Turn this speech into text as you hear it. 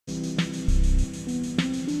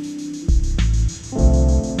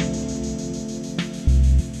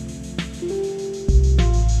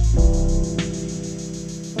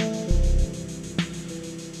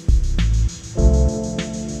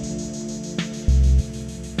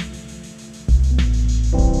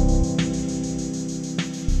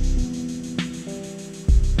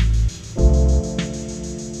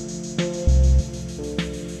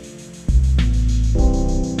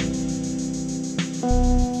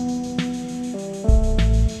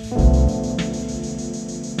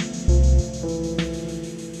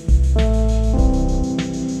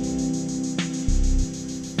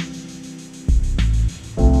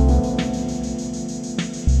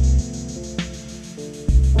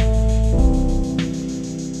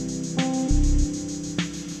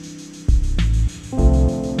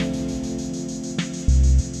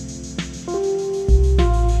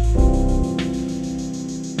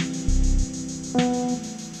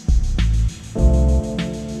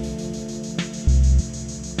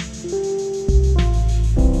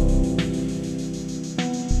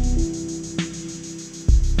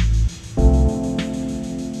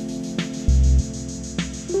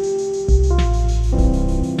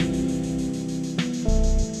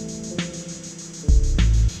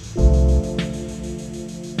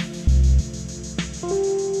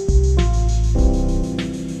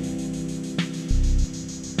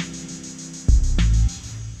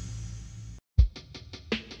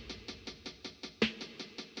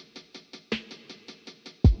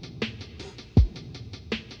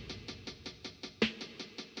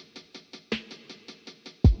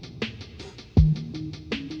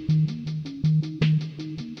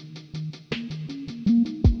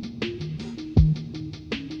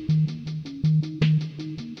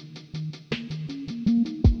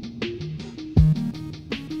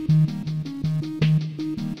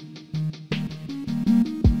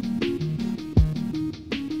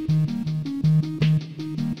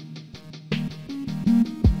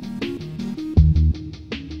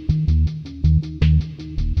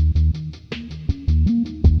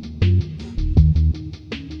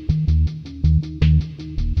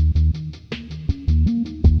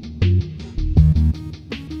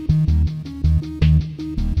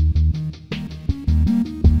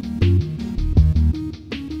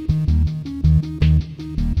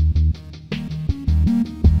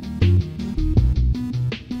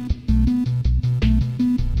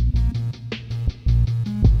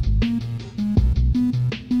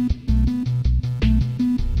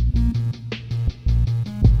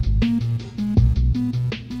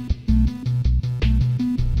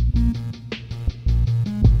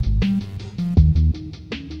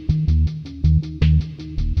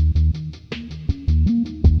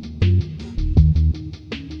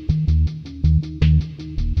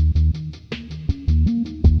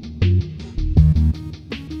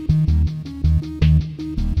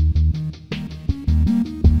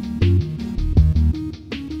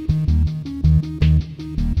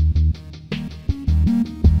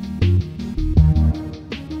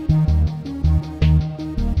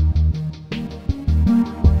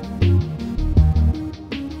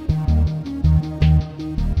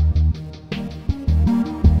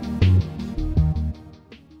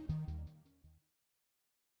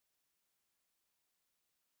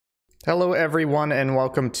Hello, everyone, and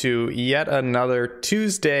welcome to yet another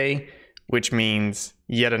Tuesday, which means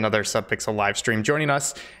yet another Subpixel live stream. Joining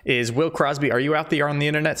us is Will Crosby. Are you out there on the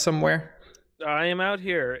internet somewhere? I am out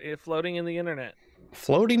here, floating in the internet.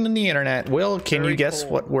 Floating in the internet. Will, can you guess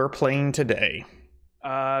what we're playing today?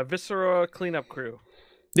 Viscera Cleanup Crew.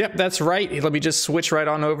 Yep, that's right. Let me just switch right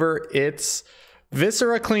on over. It's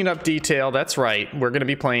Viscera Cleanup Detail. That's right. We're going to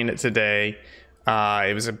be playing it today.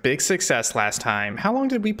 It was a big success last time. How long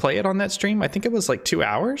did we play it on that stream? I think it was like 2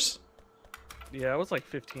 hours. Yeah, it was like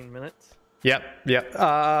 15 minutes. Yep.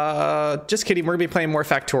 Just kidding. We're gonna be playing more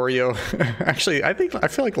Factorio. Actually, I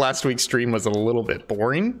feel like last week's stream was a little bit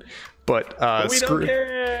boring, but we don't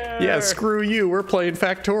care. Yeah, screw you. We're playing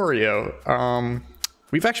Factorio.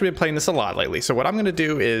 We've actually been playing this a lot lately. So what I'm gonna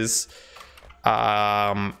do is,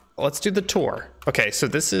 let's do the tour. Okay, so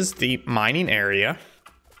this is the mining area.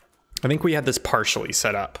 I think we had this partially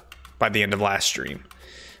set up by the end of last stream.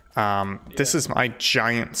 This is my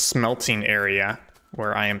giant smelting area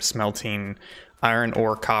where I am smelting iron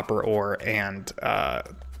ore, copper ore, and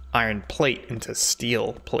iron plate into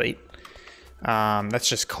steel plate. That's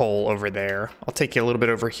just coal over there. I'll take you a little bit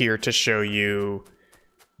over here to show you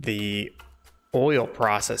the oil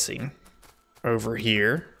processing over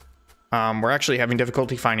here. We're actually having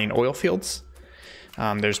difficulty finding oil fields.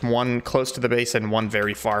 There's one close to the base and one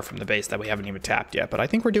very far from the base that we haven't even tapped yet, but I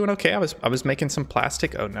think we're doing okay. I was making some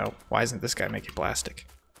plastic. Oh no, why isn't this guy making plastic?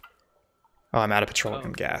 Oh, I'm out of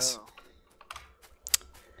petroleum gas. No.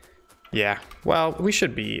 Yeah, well, we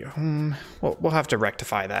should be. We'll have to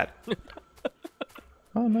rectify that.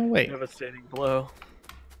 Oh no, wait. Devastating blow.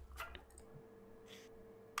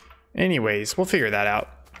 Anyways, we'll figure that out.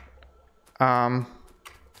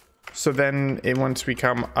 So then once we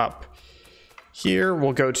come up here,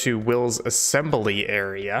 we'll go to Will's assembly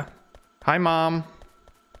area. Hi, Mom.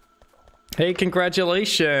 Hey,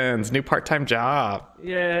 congratulations. New part-time job.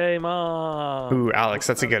 Yay, Mom. Ooh, Alex,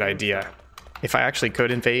 that's a good idea. If I actually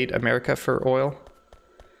could invade America for oil.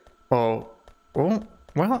 Well,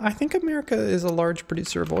 I think America is a large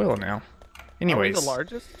producer of oil now. Anyways. Are we the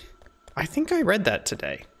largest? I think I read that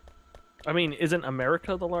today. I mean, isn't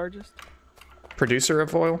America the largest producer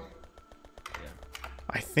of oil? Yeah.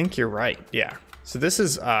 I think you're right. Yeah. So this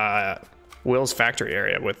is Will's factory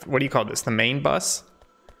area with, what do you call this? The main bus?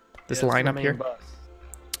 This line up here? Bus.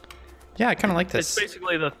 Yeah, I kind of like this. It's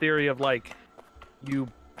basically the theory of like, you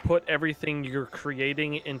put everything you're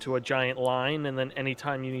creating into a giant line, and then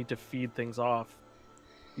anytime you need to feed things off,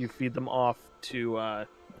 you feed them off to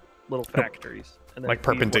little factories. And then like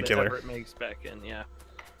perpendicular. Whatever it makes back in, yeah.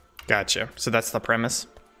 Gotcha. So that's the premise?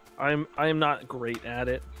 I am not great at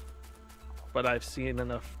it, but I've seen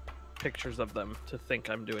enough pictures of them to think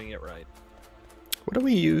I'm doing it right. What do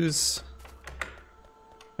we use?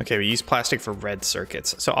 Okay, we use plastic for red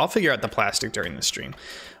circuits. So I'll figure out the plastic during the stream.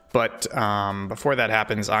 But before that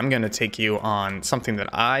happens, I'm going to take you on something that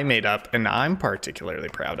I made up and I'm particularly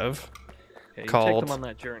proud of. Okay, called you take them on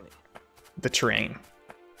that journey. The train.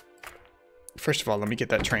 First of all, let me get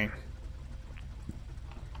that train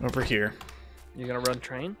over here. You gonna run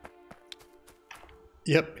train?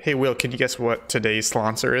 Yep. Hey, Will, can you guess what today's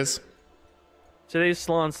sponsor is? Today's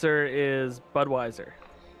sponsor is Budweiser.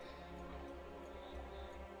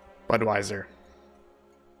 Budweiser.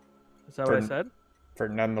 Is that what I said? For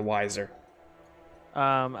none the wiser.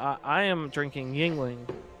 I am drinking Yingling.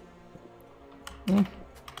 I'm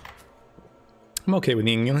okay with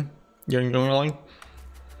Yingling. Yingling.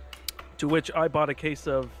 To which I bought a case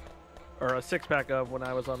of, or a six-pack of, when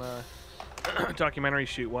I was on a documentary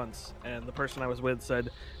shoot once, and the person I was with said,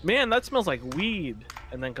 "Man, that smells like weed,"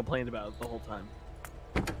 and then complained about it the whole time.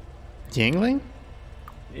 Yingling?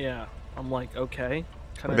 Yeah, I'm like, okay,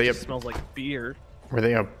 kind of smells like beer. Were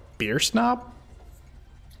they a beer snob?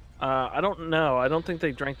 I don't know. I don't think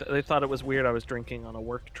they drank that. They thought it was weird I was drinking on a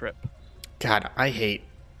work trip. God, I hate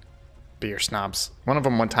beer snobs. One of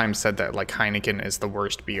them one time said that like Heineken is the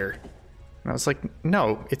worst beer. And I was like,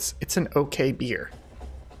 no, it's an okay beer.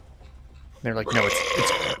 They're like, no,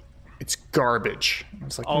 it's garbage. I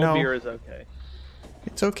was like, all no, beer is okay.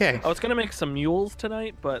 It's okay. I was gonna make some mules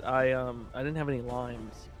tonight, but I didn't have any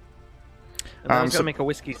limes. And I was gonna make a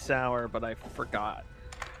whiskey sour, but I forgot.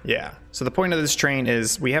 Yeah. So the point of this train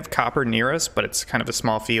is we have copper near us, but it's kind of a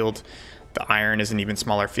small field. The iron is an even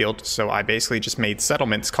smaller field. So I basically just made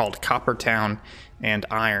settlements called Copper Town and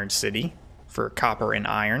Iron City for copper and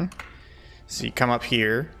iron. So you come up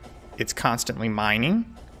here, it's constantly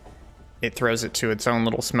mining. It throws it to its own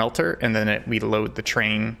little smelter, and then we load the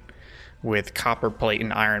train with copper plate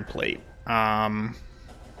and iron plate. I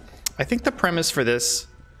think the premise for this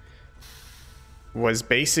was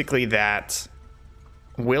basically that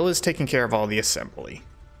Will is taking care of all the assembly.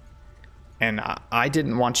 And I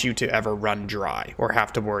didn't want you to ever run dry or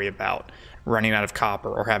have to worry about running out of copper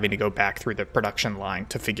or having to go back through the production line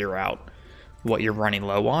to figure out what you're running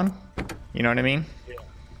low on. You know what I mean? Yeah.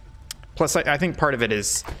 Plus, I think part of it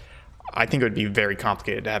is, I think it would be very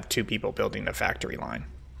complicated to have two people building the factory line.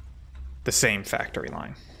 The same factory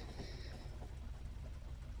line.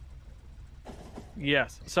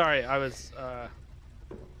 Yes. Sorry, I was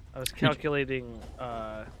calculating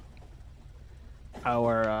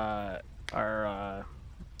our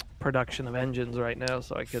production of engines right now,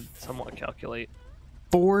 so I could somewhat calculate.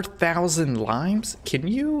 4,000 limes?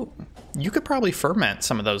 You could probably ferment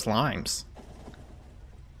some of those limes.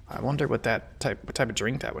 I wonder what type of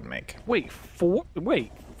drink that would make. Wait,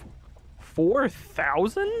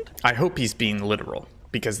 4,000? I hope he's being literal,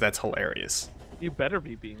 because that's hilarious. You better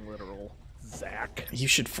be being literal, Zach. You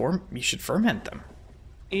should ferment them.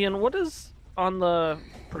 Ian, what is on the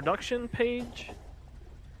production page?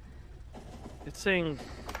 It's saying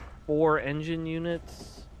 4 engine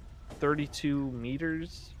units, 32 meters.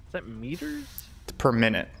 Is that meters? Per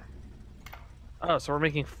minute. Oh, so we're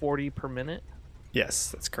making 40 per minute?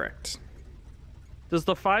 Yes, that's correct. Does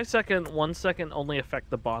the 5 second, 1 second only affect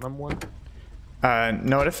the bottom one?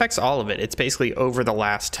 No, it affects all of it. It's basically over the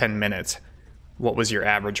last 10 minutes. What was your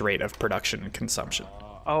average rate of production and consumption?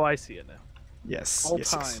 Oh, I see it now. Yes. Whole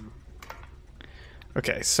yes, time. yes.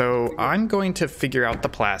 Okay, so I'm going to figure out the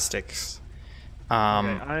plastics.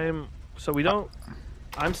 Okay,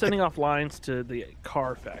 I'm sending off lines to the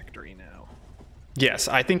car factory now. Yes,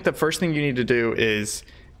 I think the first thing you need to do is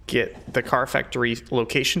get the car factory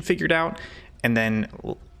location figured out, and then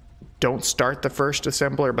don't start the first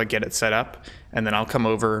assembler, but get it set up, and then I'll come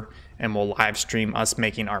over and we'll live stream us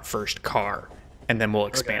making our first car, and then we'll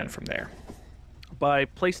expand from there. By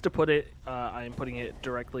place to put it, I am putting it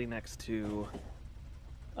directly next to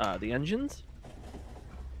the engines.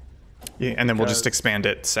 Yeah, and then we'll just expand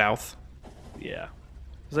it south. Yeah,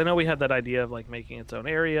 because I know we had that idea of like making its own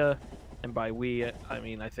area, and by we, I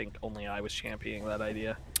mean I think only I was championing that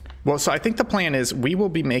idea. Well, so I think the plan is we will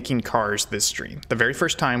be making cars this stream. The very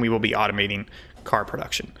first time we will be automating car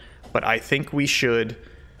production. But I think we should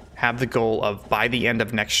have the goal of, by the end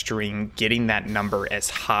of next stream, getting that number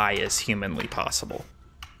as high as humanly possible.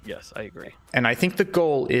 Yes, I agree. And I think the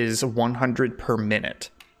goal is 100 per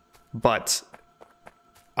minute. But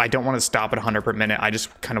I don't want to stop at 100 per minute. I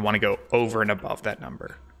just kind of want to go over and above that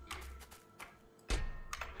number.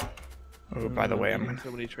 Oh, by the way, I'm gonna... So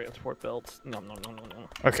many transport belts. No.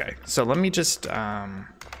 Okay, so let me just...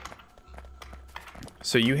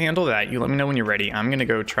 So you handle that. You let me know when you're ready. I'm going to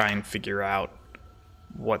go try and figure out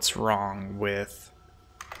what's wrong with...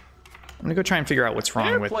 I'm going to go try and figure out what's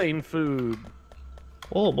wrong with... Airplane food.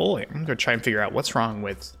 Oh, boy. I'm going to go try and figure out what's wrong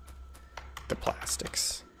with the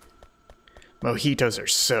plastics. Mojitos are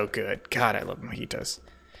so good. God, I love mojitos.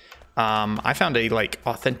 I found a, like,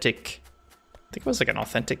 authentic... I think it was like an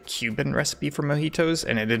authentic Cuban recipe for mojitos,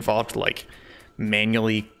 and it involved like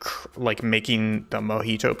manually making the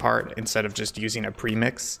mojito part instead of just using a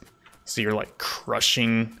premix. So you're like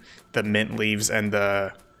crushing the mint leaves and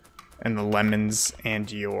the lemons, and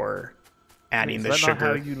you're adding the sugar. Is that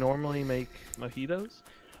not how you normally make mojitos?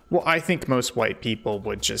 Well, I think most white people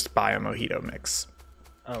would just buy a mojito mix.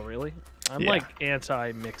 Oh, really? I'm like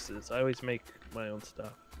anti-mixes. I always make my own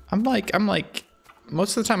stuff. I'm like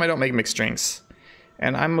most of the time I don't make mixed drinks,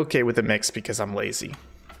 and I'm okay with the mix because I'm lazy.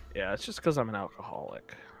 Yeah, it's just because I'm an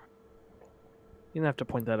alcoholic. You didn't have to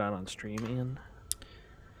point that out on stream, Ian.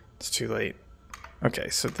 It's too late. Okay,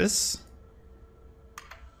 so this...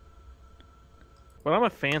 But I'm a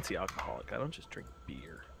fancy alcoholic. I don't just drink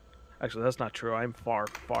beer. Actually, that's not true. I'm far,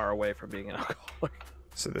 far away from being an alcoholic.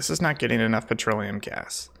 So this is not getting enough petroleum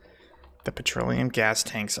gas. The petroleum gas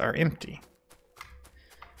tanks are empty.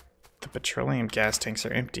 The petroleum gas tanks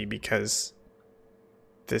are empty because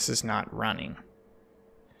this is not running.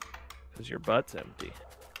 Because your butt's empty.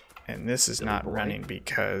 And this is not running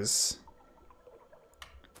because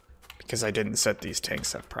I didn't set these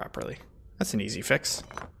tanks up properly. That's an easy fix.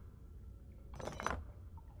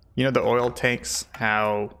 You know the oil tanks,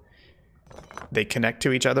 how they connect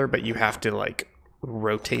to each other, but you have to like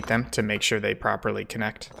rotate them to make sure they properly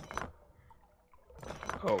connect?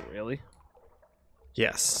 Oh, really?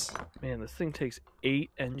 Yes. Man, this thing takes 8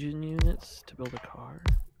 engine units to build a car.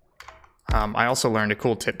 I also learned a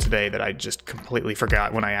cool tip today that I just completely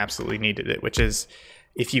forgot when I absolutely needed it, which is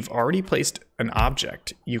if you've already placed an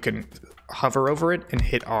object, you can hover over it and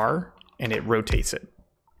hit R, and it rotates it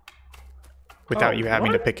without you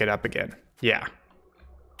having to pick it up again. Yeah.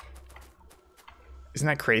 Isn't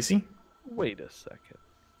that crazy? Wait a second.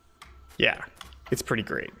 Yeah. It's pretty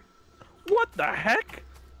great. What the heck?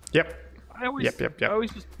 Yep. I always, Yep. I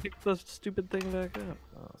always just pick the stupid thing back up.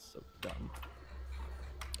 Oh, so dumb.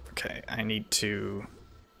 Okay, I need to...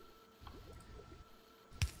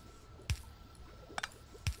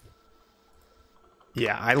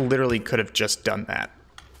 Yeah, I literally could have just done that.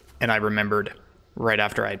 And I remembered right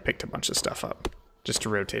after I had picked a bunch of stuff up, just to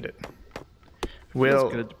rotate it. Will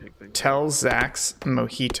good to pick things tell Zach's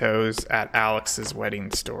mojitos at Alex's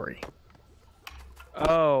wedding story.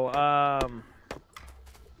 Oh,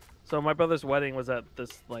 so my brother's wedding was at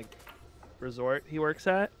this like resort he works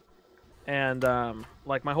at, and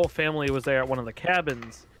like my whole family was there at one of the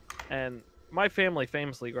cabins, and my family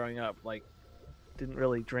famously growing up like didn't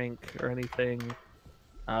really drink or anything,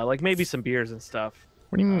 like maybe some beers and stuff.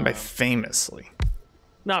 What do you mean by famously?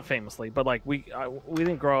 Not famously, but like we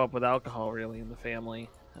didn't grow up with alcohol really in the family,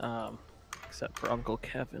 except for Uncle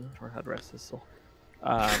Kevin, or God rest his soul.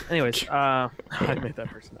 Anyways, I made that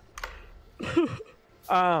person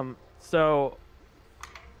up. So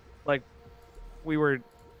like we were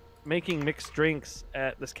making mixed drinks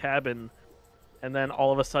at this cabin, and then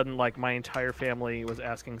all of a sudden like my entire family was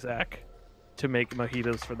asking Zach to make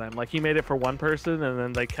mojitos for them. Like he made it for one person,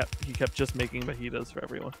 and then he kept just making mojitos for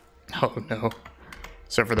everyone. Oh no.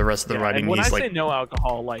 So for the rest of the wedding, and when he's I like... say no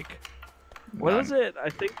alcohol, like what none. was it? I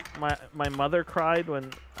think my mother cried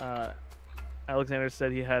when Alexander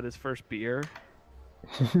said he had his first beer.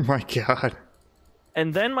 Oh my god.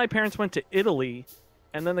 And then my parents went to Italy,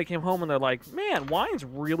 and then they came home and they're like, man, wine's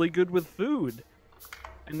really good with food.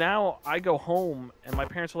 And now I go home and my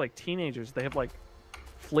parents are like teenagers. They have like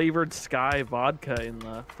flavored Sky vodka in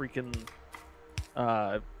the freaking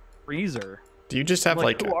freezer. Do you just have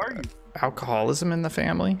like who are you? alcoholism in the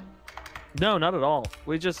family? No, not at all.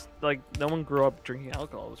 We just like no one grew up drinking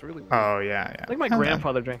alcohol. It was really weird. Oh yeah. I think my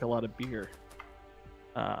grandfather drank a lot of beer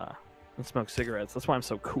and smoked cigarettes. That's why I'm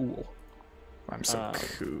so cool. I'm so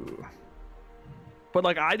cool. But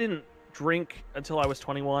like I didn't drink until I was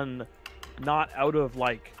 21, not out of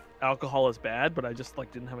like alcohol is bad, but I just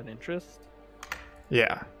like didn't have an interest.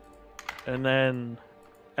 Yeah. And now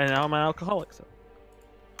I'm an alcoholic, so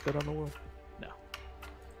good on the world. No.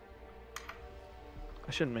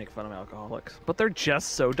 I shouldn't make fun of alcoholics, but they're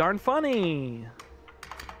just so darn funny.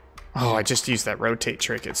 Oh, I just used that rotate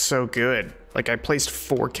trick. It's so good. Like I placed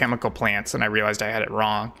 4 chemical plants and I realized I had it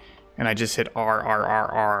wrong. And I just hit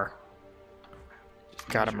R.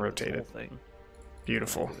 Got him rotated.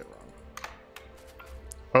 Beautiful.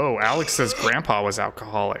 Oh, Alex says grandpa was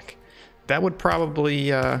alcoholic. That would probably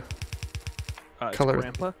color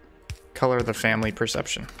the family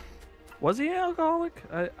perception. Was he alcoholic?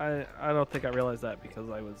 I don't think I realized that because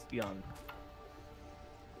I was young.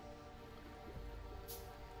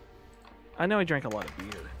 I know he drank a lot of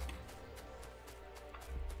beer.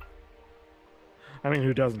 I mean,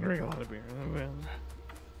 who doesn't drink a lot of beer?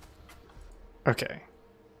 Okay.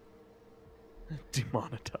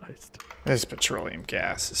 Demonetized. This petroleum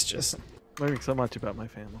gas is just... Learning so much about my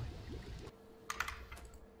family.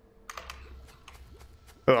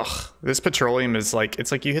 Ugh. This petroleum is like...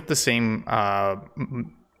 It's like you hit the same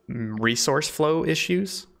resource flow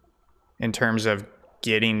issues in terms of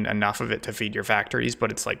getting enough of it to feed your factories,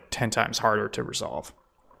 but it's like 10 times harder to resolve.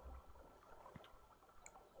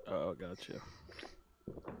 Oh, gotcha.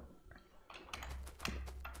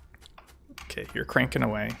 Okay, you're cranking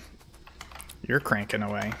away. You're cranking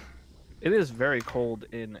away. It is very cold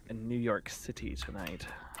in New York City tonight.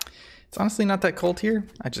 It's honestly not that cold here.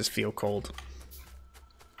 I just feel cold.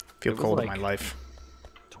 Feel cold in like my life.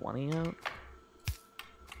 20 out?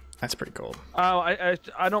 That's pretty cold. Oh, I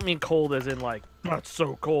don't mean cold as in like, that's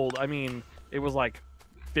so cold. I mean, it was like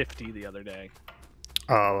 50 the other day.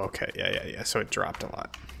 Oh, okay. Yeah. So it dropped a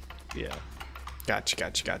lot. Yeah.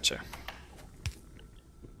 Gotcha.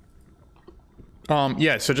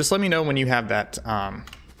 Yeah, so just let me know when you have that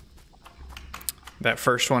that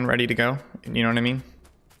first one ready to go. You know what I mean?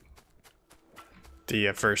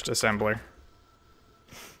 The first assembler.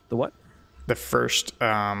 The what? The first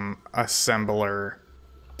assembler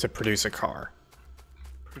to produce a car.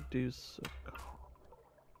 Produce a car.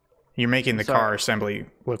 You're making the car assembly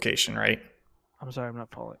location, right? I'm sorry, I'm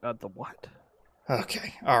not following. The what?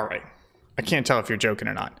 Okay, all right. I can't tell if you're joking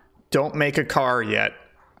or not. Don't make a car yet.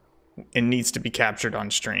 It needs to be captured on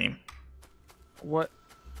stream. What?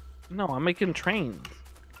 No, I'm making trains.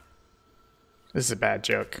 This is a bad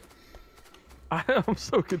joke. I'm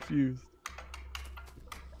so confused.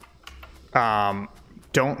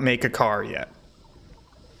 Don't make a car yet.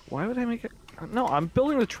 Why would I make it? No, I'm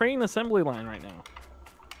building the train assembly line right now.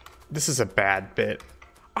 This is a bad bit.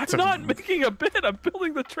 I'm not making a bit. I'm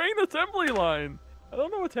building the train assembly line. I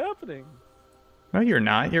don't know what's happening. No, you're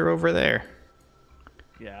not. You're over there.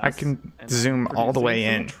 Yeah. I can zoom all the way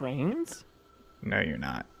in. Trains? No, you're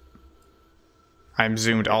not. I'm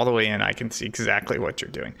zoomed all the way in. I can see exactly what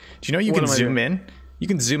you're doing. Do you know you can zoom in? You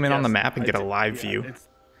can zoom in on the map and get a live view.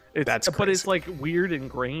 That's crazy. But it's like weird and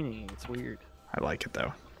grainy. It's weird. I like it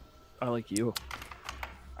though. I like you.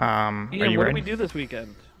 Are you Ian, what do ready? we do this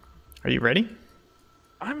weekend? Are you ready?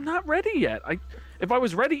 I'm not ready yet. If I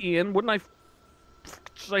was ready, Ian, wouldn't I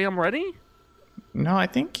say I'm ready? No, I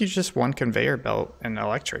think you're just one conveyor belt and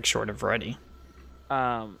electric short of ready.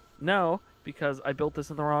 No, because I built this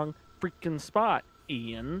in the wrong freaking spot,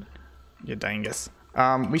 Ian. You dangus.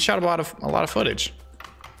 We shot a lot of footage.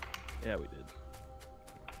 Yeah, we did.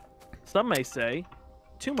 Some may say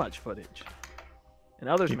too much footage, and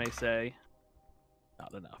others may say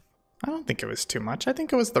not enough. I don't think it was too much. I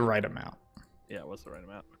think it was the right amount. Yeah, it was the right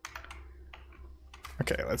amount.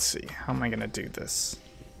 Okay, let's see. How am I gonna do this?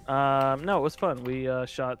 No, it was fun. We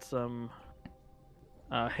shot some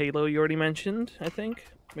Halo. You already mentioned, I think.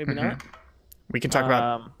 Maybe not. We can talk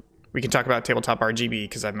about tabletop RGB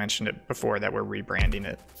because I've mentioned it before that we're rebranding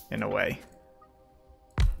it in a way.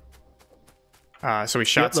 So we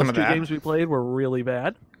shot some of that. Those two games we played were really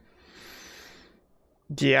bad.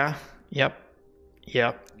 Yeah. Yep.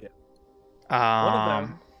 Yeah. One of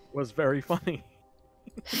them was very funny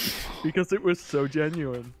because it was so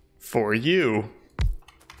genuine. For you.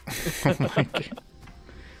 Oh my God.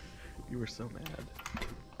 You were so mad.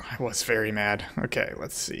 I was very mad. Okay,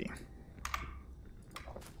 let's see.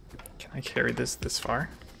 Can I carry this far?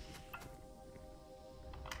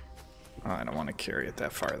 Oh, I don't want to carry it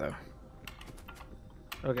that far though.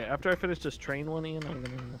 Okay, after I finish this train one, Ian, I'm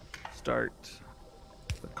gonna start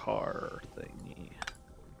the car thingy.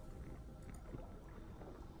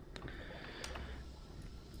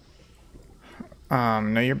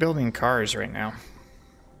 No, you're building cars right now.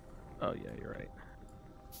 Oh yeah, you're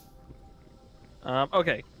right.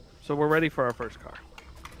 Okay, so we're ready for our first car.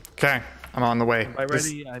 Okay, I'm on the way. By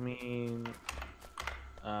ready, I mean,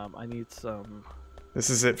 I need some.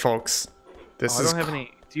 This is it, folks. I don't have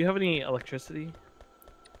any. Do you have any electricity?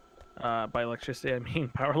 By electricity, I mean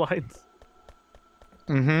power lines.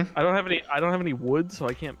 Mm-hmm. I don't have any wood, so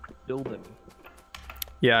I can't build any.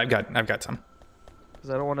 Yeah, I've got some. Because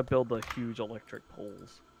I don't want to build the huge electric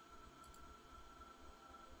poles.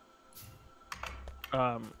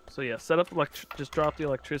 So yeah, set up just drop the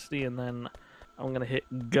electricity, and then I'm gonna hit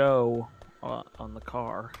go on the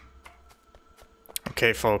car.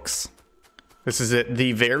 Okay, folks. This is it.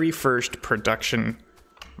 The very first production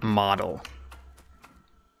model.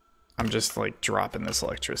 I'm just like dropping this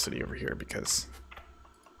electricity over here because...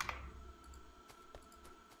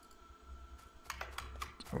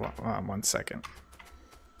 one second.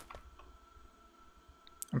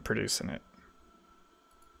 I'm producing it.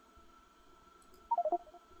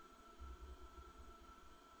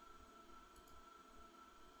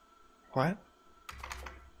 What?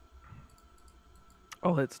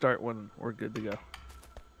 I'll hit start when we're good to go.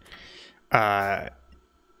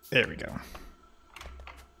 There we go.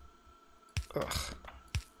 Ugh.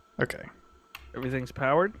 Okay. Everything's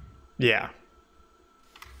powered? Yeah.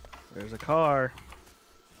 There's a car.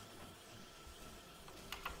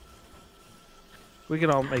 We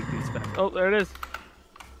can all make these fast. Oh, there it is.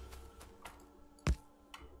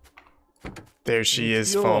 There she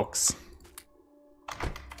is, folks.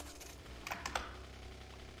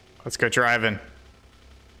 Let's go driving.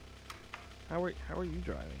 How are you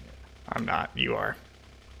driving it? I'm not. You are.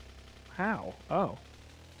 How? Oh.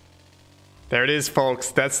 There it is,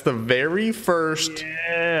 folks. That's the very first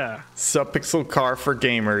Subpixel car for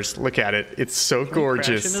gamers. Look at it. It's so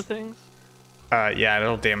gorgeous. Crash into things? Yeah,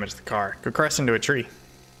 it'll damage the car. Go crash into a tree.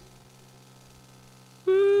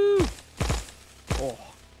 Woo!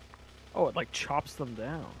 Oh, it like chops them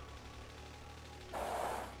down.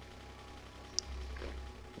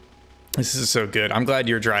 This is so good. I'm glad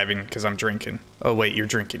you're driving because I'm drinking. Oh wait, you're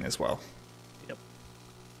drinking as well. Yep.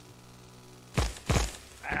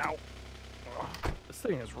 Ow. Ugh. This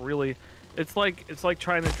thing is really... It's like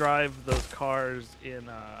trying to drive those cars in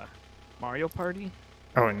Mario Party.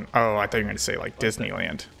 Oh, I thought you were going to say like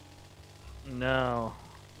Disneyland. No.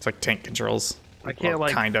 It's like tank controls. I can't well,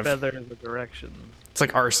 kind of feather the directions. It's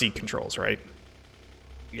like RC controls, right?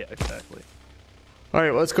 Yeah, exactly. All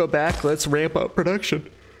right, let's go back. Let's ramp up production.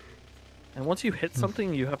 And once you hit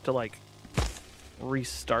something, you have to like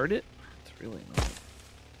restart it. It's really annoying.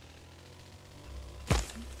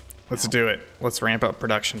 Let's do it. Let's ramp up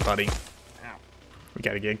production, buddy. Ow. We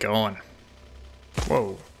got to get going.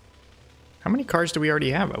 Whoa. How many cars do we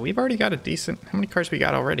already have? We've already got a decent... How many cars we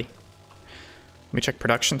got already? Let me check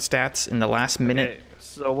production stats in the last minute. Okay,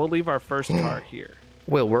 so we'll leave our first car here.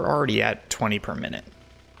 Will, we're already at 20 per minute.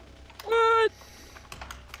 What?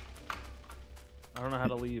 I don't know how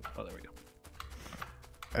to leave. Oh, there we go.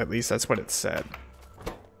 At least that's what it said.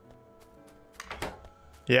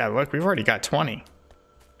 Yeah, look, we've already got 20.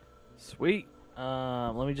 Sweet.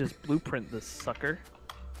 Let me just blueprint this sucker.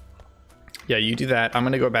 Yeah, you do that. I'm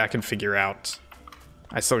gonna go back and figure out.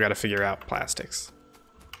 I still got to figure out plastics.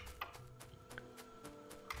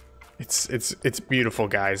 It's beautiful,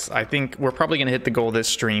 guys. I think we're probably gonna hit the goal this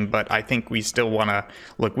stream, but I think we still wanna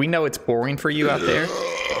look. We know it's boring for you out there,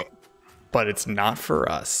 but it's not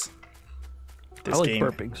for us. I like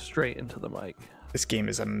burping straight into the mic. This game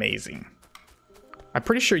is amazing. I'm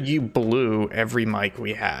pretty sure you blew every mic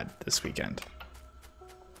we had this weekend.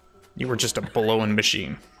 You were just a blowing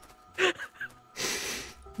machine.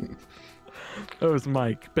 There was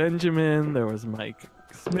Mike Benjamin. There was Mike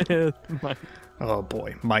Smith. Mike. Oh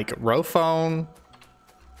boy, Mike Rophone.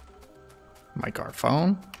 Mike our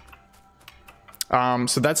phone.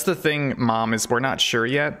 So that's the thing, Mom, is we're not sure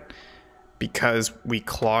yet because we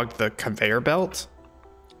clogged the conveyor belt.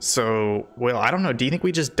 So, well, I don't know. Do you think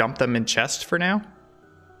we just dump them in chests for now?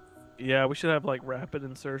 Yeah, we should have like rapid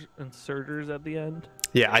inserters at the end.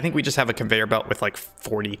 Yeah, I think we just have a conveyor belt with like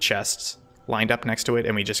 40 chests lined up next to it,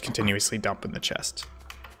 and we just continuously dump in the chest.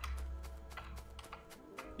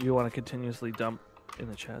 You want to continuously dump in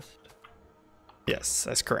the chest? Yes,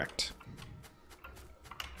 that's correct.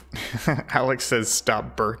 Alex says,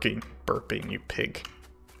 "Stop burping, you pig."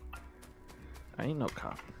 I ain't no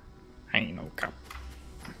cop. I ain't no cop.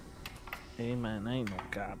 Hey man, I ain't no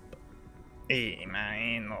cop. Hey man, I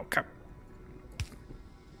ain't no cop.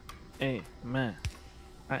 Hey man,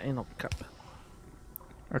 I ain't no cop.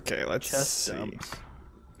 Okay, let's Chest see. dumps.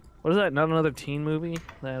 What is that? Not another teen movie?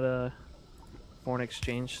 That foreign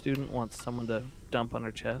exchange student wants someone to dump on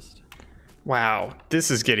her chest. Wow, this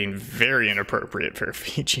is getting very inappropriate for a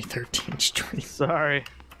PG-13 stream. Sorry.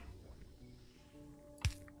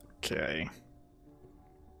 Okay.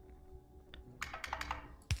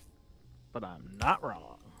 But I'm not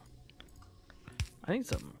wrong. I need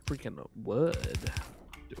some freaking wood.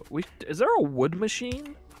 Is there a wood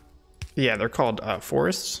machine? Yeah, they're called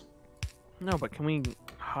forests. No, but can we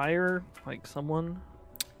hire like someone?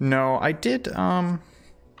 No, I did. I'm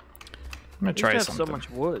gonna try have something. so much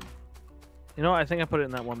wood. You know, I think I put it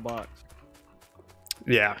in that one box.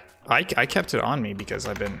 Yeah, I kept it on me because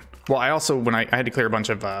I've been. Well, I also when I had to clear a bunch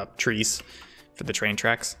of trees for the train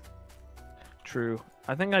tracks. True.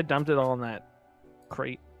 I think I dumped it all in that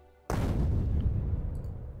crate.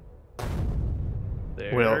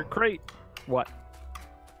 There, Will. crate. What?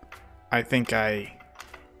 I think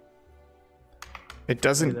It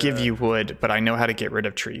doesn't give you wood, but I know how to get rid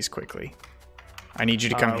of trees quickly. I need you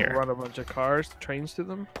to come here. Run a bunch of cars, trains to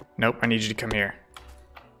them. Nope, I need you to come here.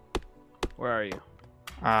 Where are you?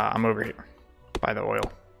 I'm over here, by the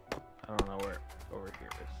oil. I don't know where over here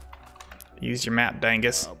is. Use your map,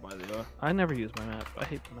 Dangus. Oh, by the oil. I never use my map. I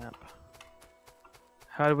hate the map.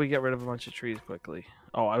 How do we get rid of a bunch of trees quickly?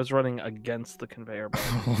 Oh, I was running against the conveyor belt.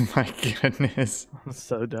 Oh my goodness. I'm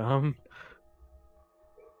so dumb.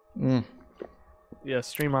 Mm. Yeah,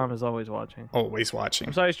 Stream Mom is always watching. Always watching.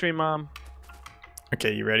 I'm sorry, Stream Mom.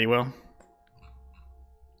 Okay, you ready, Will?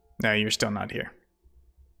 No, you're still not here.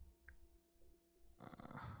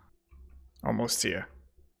 Almost here.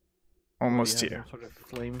 Almost here. Sort of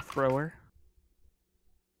flamethrower.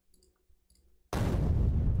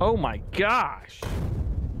 Oh my gosh!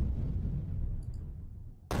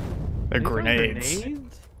 They're These are grenades. Can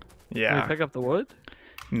Yeah. we pick up the wood?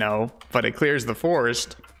 No, but it clears the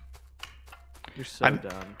forest. You're so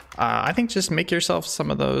dumb. I think just make yourself some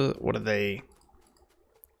of those. What are they?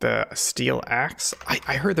 The steel axe.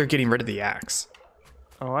 I heard they're getting rid of the axe.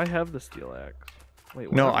 Oh, I have the steel axe. Wait,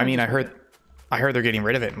 what No, if I mean just I heard they're getting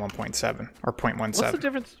rid of it in 1.7 or 0.17. What's the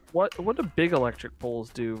difference? What do big electric poles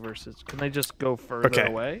do versus? Can they just go further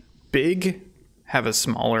away? Big have a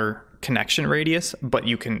smaller connection radius, but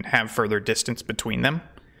you can have further distance between them.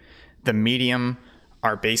 The medium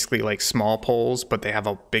are basically like small poles, but they have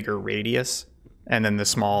a bigger radius, and then the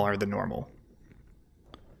small are the normal.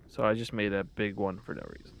 So I just made a big one for no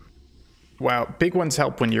reason. Wow, big ones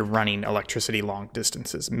help when you're running electricity long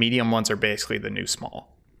distances. Medium ones are basically the new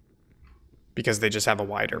small because they just have a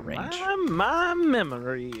wider range. My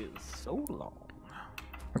memory is so long.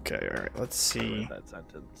 Okay, all right, let's see. That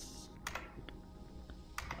sentence.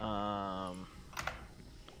 I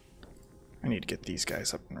need to get these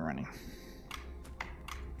guys up and running.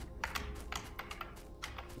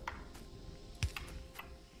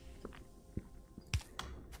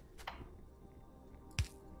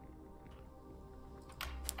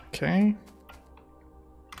 Okay.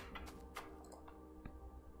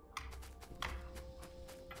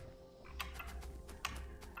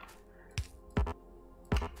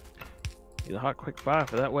 Need a hot quick fire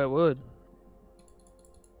for that wet wood.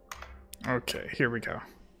 Okay, here we go.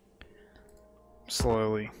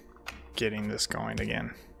 Slowly getting this going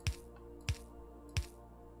again.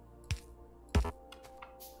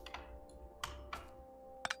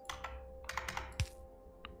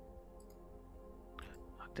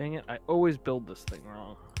 Dang it, I always build this thing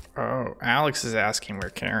wrong. Oh, Alex is asking where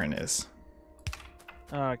Karen is.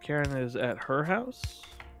 Karen is at her house?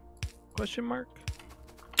 Question mark?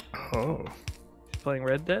 Oh. She's playing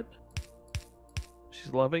Red Dead?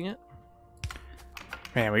 She's loving it?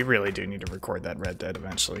 Man, we really do need to record that Red Dead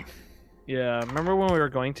eventually. Yeah, remember when we were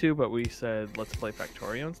going to, but we said let's play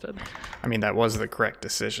Factorio instead? I mean, that was the correct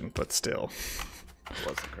decision, but still. It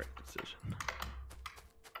was the correct decision.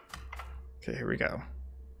 Okay, here we go.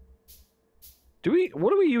 What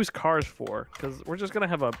do we use cars for? Because we're just gonna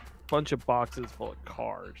have a bunch of boxes full of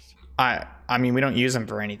cars. I mean, we don't use them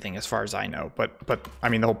for anything as far as I know, but I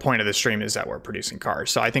mean, the whole point of the stream is that we're producing cars.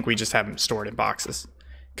 So I think we just have them stored in boxes.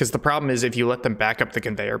 Because the problem is if you let them back up the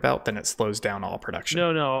conveyor belt, then it slows down all production.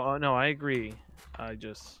 No, I agree. I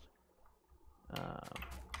just gonna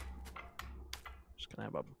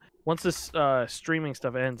have a once this streaming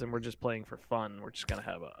stuff ends and we're just playing for fun, we're just gonna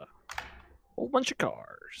have a whole bunch of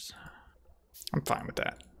cars. I'm fine with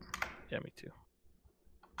that. Yeah, me too.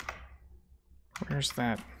 Where's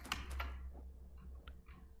that?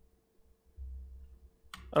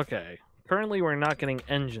 Okay. Currently, we're not getting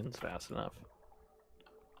engines fast enough,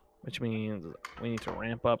 which means we need to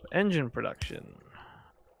ramp up engine production.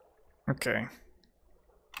 Okay.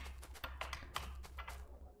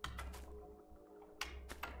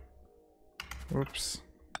 Whoops.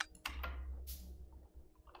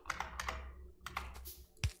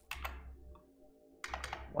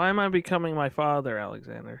 Why am I becoming my father,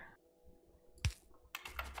 Alexander?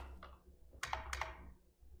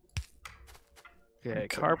 Okay,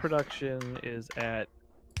 car production is at...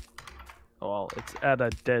 Well, it's at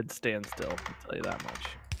a dead standstill, I'll tell you that much.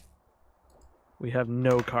 We have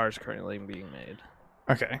no cars currently being made.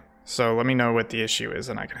 Okay, so let me know what the issue is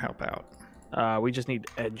and I can help out. We just need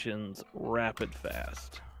engines rapid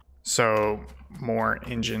fast. So, more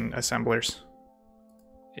engine assemblers?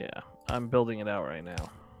 Yeah, I'm building it out right now.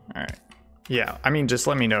 Alright. Yeah, I mean, just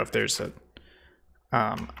let me know if there's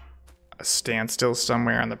a standstill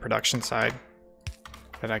somewhere on the production side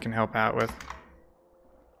that I can help out with.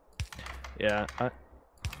 Yeah,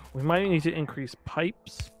 we might need to increase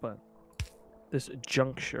pipes, but this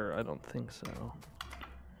juncture, I don't think so.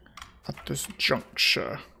 At this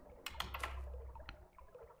juncture.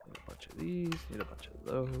 Need a bunch of these, need a bunch of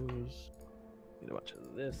those, need a bunch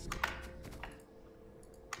of this.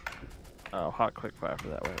 Oh, hot quick fire for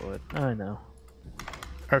that wet wood. I know.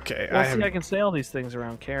 Okay, Well, I can say all these things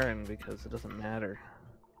around Karen because it doesn't matter.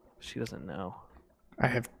 She doesn't know. I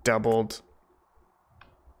have doubled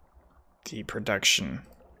the production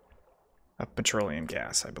of petroleum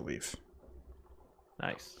gas, I believe.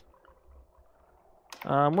 Nice.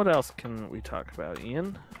 What else can we talk about,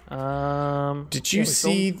 Ian? Did you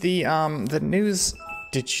see the news?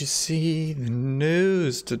 Did you see the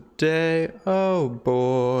news today? Oh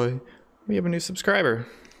boy, we have a new subscriber.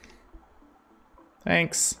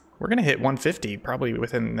 Thanks. We're gonna hit 150 probably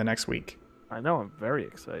within the next week. I know. I'm very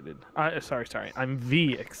excited. Sorry. I'm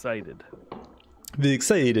excited.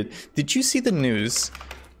 Excited. Did you see the news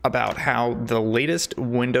about how the latest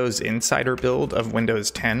Windows Insider build of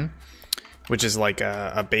Windows 10, which is like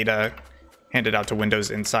a beta handed out to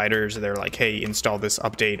Windows Insiders? They're like, hey, install this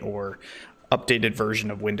update or updated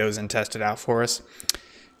version of Windows and test it out for us.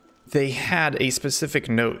 They had a specific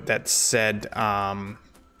note that said,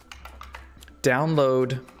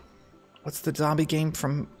 download... What's the zombie game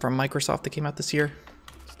from Microsoft that came out this year?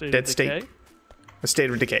 Dead State? The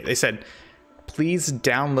State of Decay. They said, please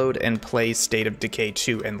download and play State of Decay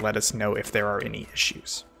 2 and let us know if there are any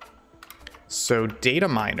issues. So data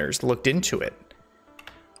miners looked into it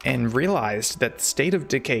and realized that State of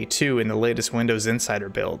Decay 2 in the latest Windows Insider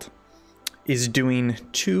build is doing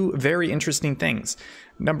two very interesting things.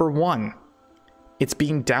 Number one, it's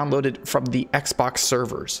being downloaded from the Xbox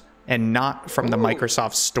servers and not from the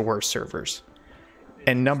Microsoft Store servers.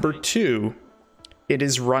 And number two, it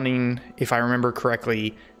is running, if I remember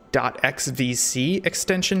correctly, .xvc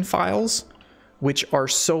extension files, which are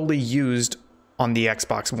solely used on the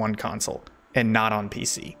Xbox One console and not on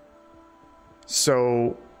PC.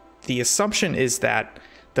 So the assumption is that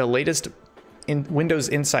the latest Windows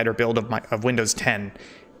Insider build of Windows 10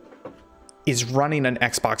 is running an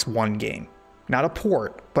Xbox One game, Not a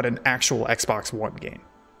port, but an actual Xbox One game.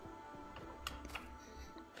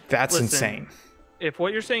 That's insane. If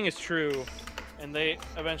what you're saying is true, and they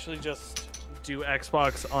eventually just do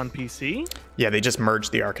Xbox on PC, yeah, they just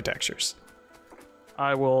merged the architectures.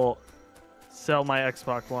 I will sell my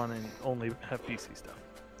Xbox One and only have PC stuff.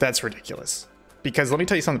 That's ridiculous. Because let me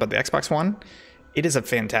tell you something about the Xbox One. It is a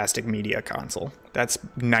fantastic media console. That's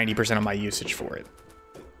 90% of my usage for it.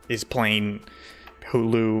 Is playing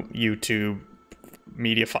Hulu, YouTube,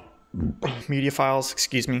 media files,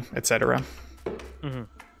 excuse me, etc. Mm-hmm.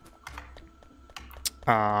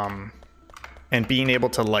 And being able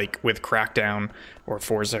to, like, with Crackdown or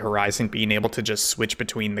Forza Horizon, being able to just switch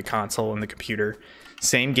between the console and the computer.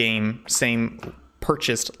 Same game, same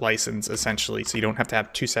purchased license, essentially, so you don't have to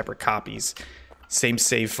have two separate copies. Same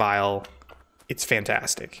save file. It's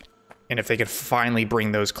fantastic. And if they could finally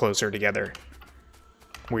bring those closer together,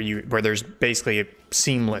 where there's basically a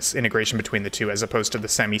seamless integration between the two, as opposed to the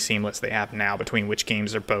semi-seamless they have now between which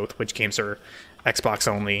games are both, which games are Xbox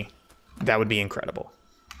only, that would be incredible.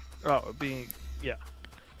 Oh, yeah.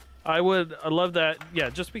 I love that. Yeah,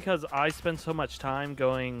 just because I spend so much time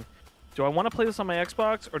going, do I want to play this on my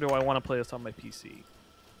Xbox or do I want to play this on my PC?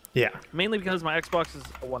 Yeah. Mainly because my Xbox is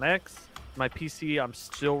a One X. My PC, I'm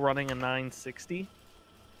still running a 960.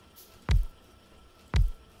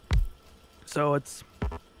 So it's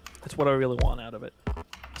what I really want out of it. I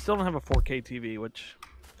still don't have a 4K TV, which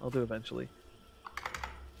I'll do eventually.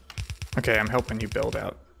 Okay, I'm helping you build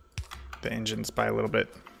out the engines by a little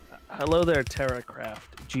bit. Hello there,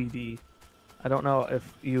 TerraCraft GD. I don't know if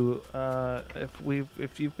you've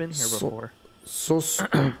been here before. Sos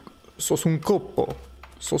un capo.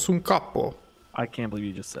 Sos un capo. I can't believe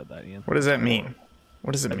you just said that, Ian. What does that mean?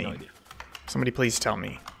 What does it mean? No idea. Somebody please tell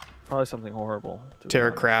me. Probably something horrible.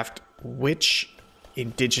 TerraCraft, which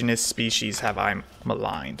indigenous species have I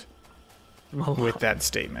maligned with that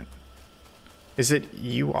statement? Is it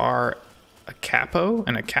you are a capo,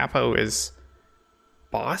 and a capo is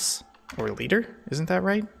boss or leader? Isn't that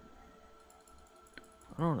right?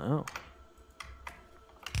 I don't know.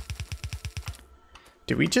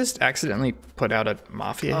 Did we just accidentally put out a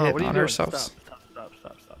mafia hit on ourselves? Stop.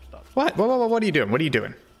 What? What are you doing? What are you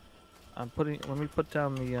doing? Let me put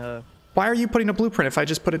down the... Why are you putting a blueprint if I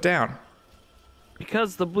just put it down?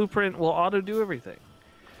 Because the blueprint will auto-do everything.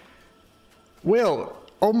 Will,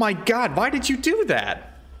 oh my god, why did you do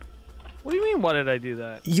that? What do you mean, why did I do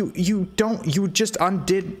that? You just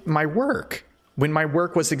undid my work. When my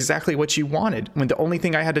work was exactly what you wanted. When the only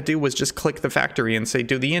thing I had to do was just click the factory and say,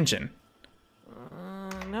 do the engine.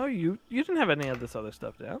 No, you didn't have any of this other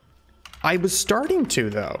stuff down. I was starting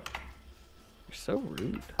to, though. You're so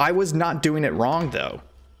rude. I was not doing it wrong, though.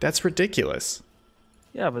 That's ridiculous.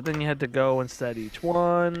 Yeah, but then you had to go and set each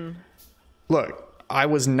one. Look, I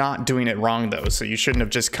was not doing it wrong, though, so you shouldn't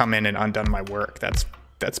have just come in and undone my work. That's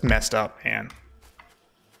messed up, man.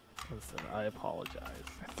 Listen, I apologize.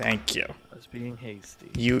 Thank you. I was being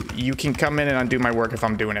hasty. You can come in and undo my work if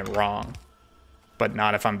I'm doing it wrong, but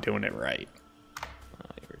not if I'm doing it right. Oh,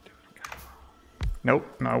 you were doing good. Nope,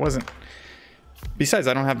 no, I wasn't. Besides,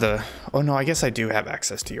 I don't have the... Oh, no, I guess I do have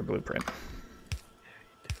access to your blueprint. Yeah,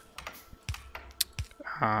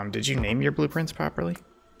 you do. Did you name your blueprints properly?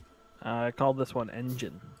 I called this one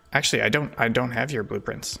engine. Actually, I don't have your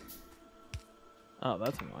blueprints. Oh,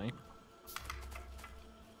 that's annoying.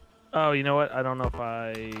 Oh, you know what? I don't know if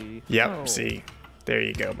I... Yep, oh. See. There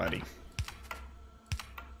you go, buddy.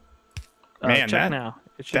 Man, check now.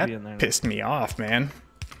 It should be in there. That pissed me off, man.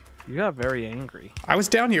 You got very angry. I was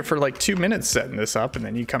down here for like 2 minutes setting this up, and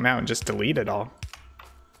then you come out and just delete it all.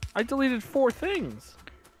 I deleted 4 things.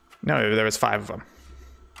 No, there was 5 of them.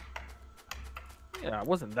 Yeah, it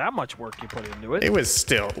wasn't that much work you put into it. It was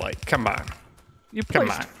still like, come on. You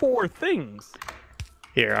placed 4 things.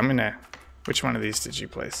 Here, I'm gonna... Which one of these did you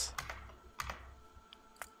place?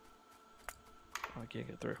 I can't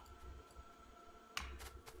get through.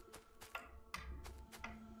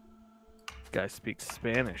 Guy speaks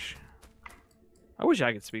Spanish. I wish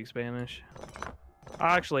I could speak Spanish.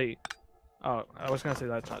 Actually, oh, I was gonna say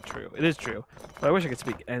that's not true. It is true, but I wish I could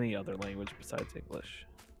speak any other language besides English.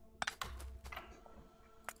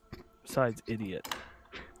 Besides idiot.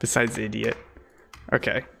 Besides idiot.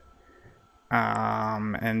 Okay.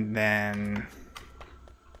 And then...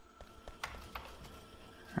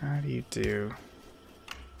 How do you do...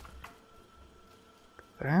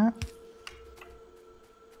 That?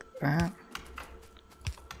 That?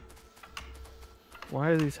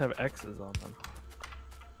 Why do these have X's on them?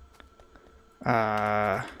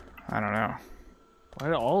 I don't know. Why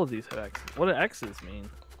do all of these have X's? What do X's mean?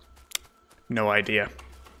 No idea.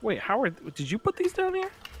 Wait, Howard, did you put these down here?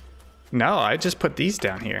 No, I just put these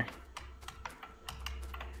down here.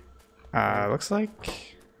 Looks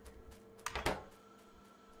like...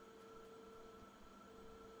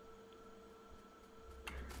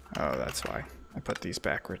 Oh, that's why. I put these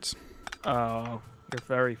backwards. Oh, you're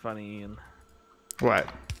very funny, Ian. What?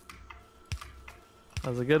 That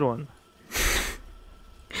was a good one.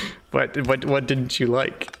 What didn't you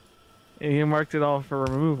like? You marked it all for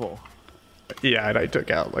removal. Yeah, and I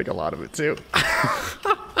took out like a lot of it too.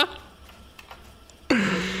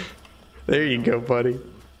 There you go, buddy.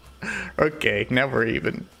 Okay, now we're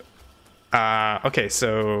even. Okay,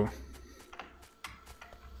 so...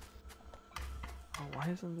 Oh, why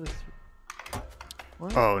isn't this...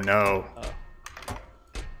 What? Oh, no.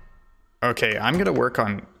 Okay, I'm gonna work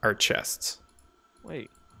on our chests. Wait. It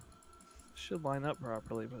should line up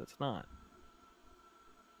properly, but it's not.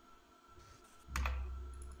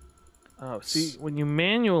 Oh, see, when you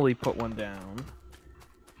manually put one down...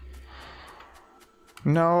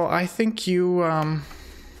 No, I think you, No,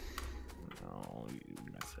 you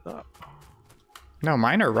mess it up. No,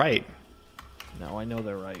 mine are right. No, I know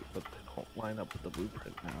they're right, but they don't line up with the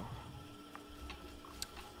blueprint now.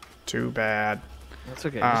 Too bad. That's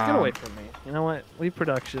okay. Just get away from me. You know what? Leave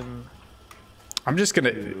production. I'm just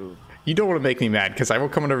gonna... You don't want to make me mad, because I will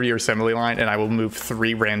come over to your assembly line and I will move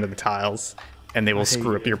 3 random tiles, and they will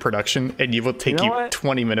screw up your production, and you will take you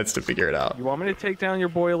 20 minutes to figure it out. You want me to take down your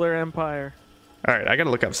boiler empire? Alright, I gotta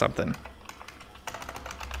look up something.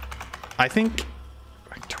 I think...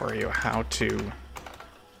 Factorio, how to...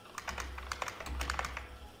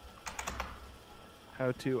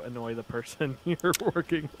 How to annoy the person you're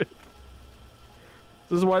working with.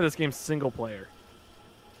 This is why this game's single player.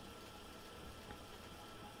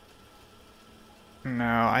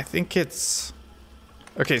 No, I think it's...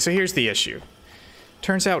 Okay, so here's the issue.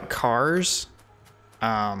 Turns out cars...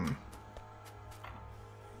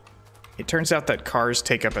 It turns out that cars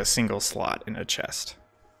take up a single slot in a chest.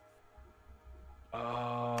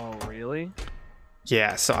 Oh, really?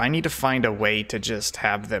 Yeah, so I need to find a way to just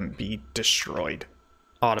have them be destroyed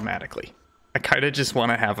automatically. I kind of just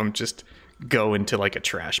want to have them just go into like a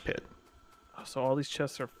trash pit. Oh, so all these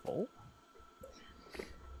chests are full?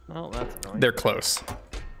 Oh, that's annoying. They're close.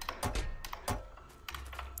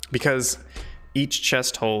 Because each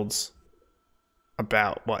chest holds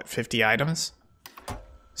about, what, 50 items?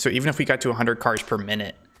 So even if we got to 100 cars per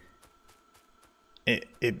minute,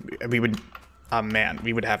 we would, man,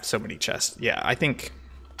 we would have so many chests. Yeah, I think...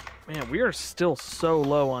 Man, we are still so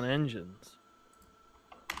low on engines.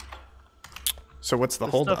 So what's the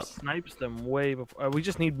this holdup? Stuff snipes them way before. We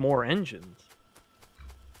just need more engines.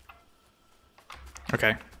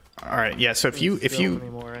 Okay. All right. Yeah. So if you need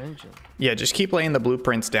more engines. Yeah, just keep laying the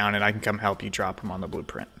blueprints down, and I can come help you drop them on the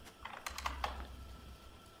blueprint.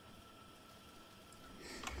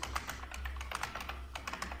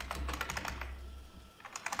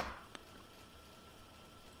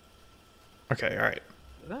 Okay. All right.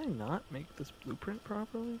 Did I not make this blueprint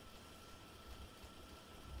properly?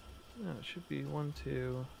 No, it should be 1,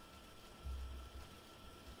 2.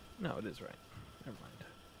 No, it is right. Never mind.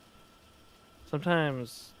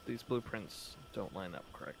 Sometimes these blueprints don't line up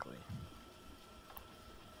correctly.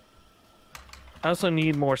 I also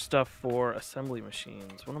need more stuff for assembly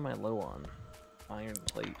machines. What am I low on? Iron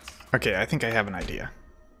plates. Okay, I think I have an idea.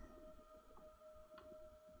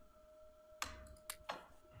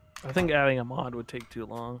 I think adding a mod would take too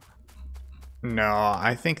long. No,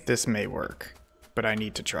 I think this may work, but I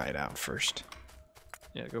need to try it out first.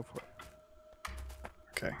 Yeah, go for it.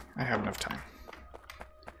 Okay, I have enough time.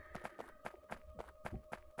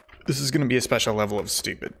 This is going to be a special level of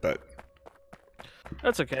stupid, but...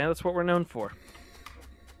 That's okay, that's what we're known for.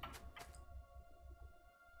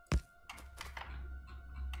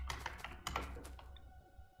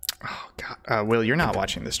 Oh, God. Will, you're not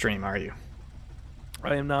watching the stream, are you?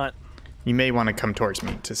 I am not. You may want to come towards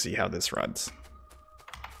me to see how this runs.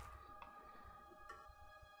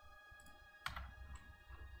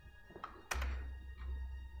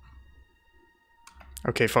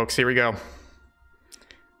 Okay, folks, here we go.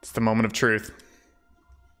 It's the moment of truth.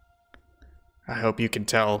 I hope you can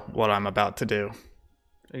tell what I'm about to do.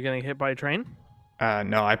 Are you getting hit by a train?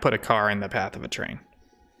 No, I put a car in the path of a train.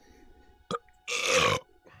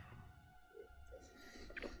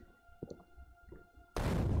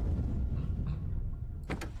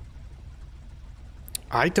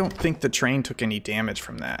 I don't think the train took any damage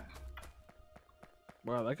from that.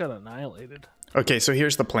 Wow, that got annihilated. Okay, so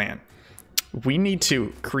here's the plan. We need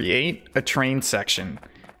to create a train section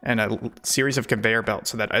and a series of conveyor belts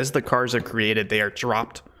so that as the cars are created, they are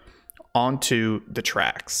dropped onto the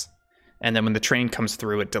tracks. And then when the train comes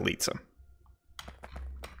through, it deletes them.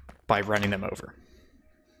 by running them over.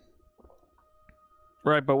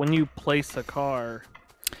 Right, but when you place a car...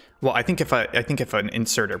 Well, I think if an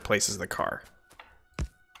inserter places the car.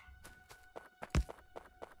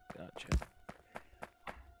 Gotcha.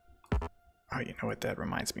 Oh, you know what? That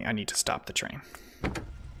reminds me. I need to stop the train.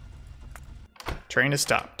 Train is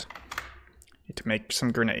stopped. Need to make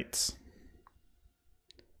some grenades.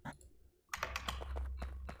 Do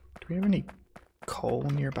we have any coal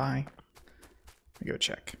nearby? Let me go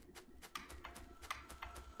check.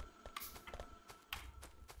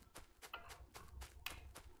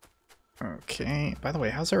 Okay. By the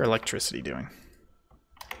way, how's our electricity doing?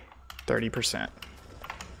 30%.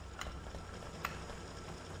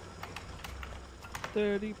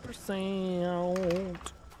 30%.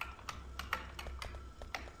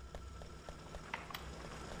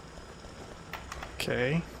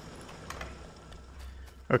 Okay.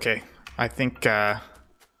 Okay. I think this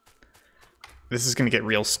is going to get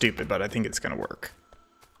real stupid, but I think it's going to work.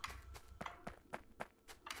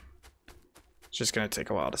 It's just going to take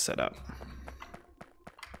a while to set up.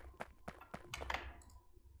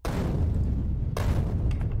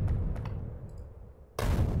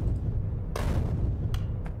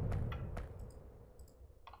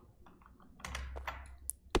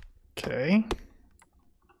 Okay.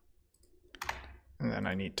 And then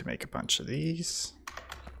I need to make a bunch of these.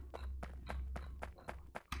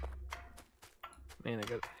 Man,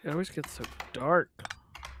 it always gets so dark.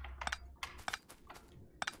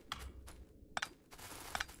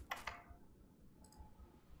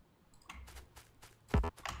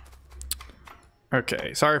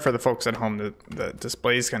 Okay, sorry for the folks at home. The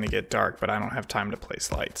display is going to get dark, but I don't have time to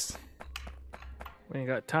place lights. We ain't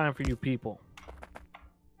got time for you people.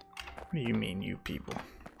 What do you mean, you people?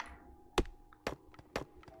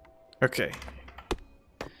 Okay.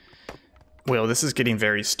 Will, this is getting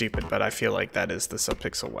very stupid, but I feel like that is the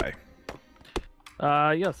Subpixel way.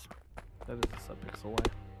 Yes. That is the Subpixel way.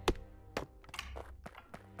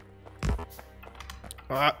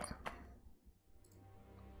 Ah.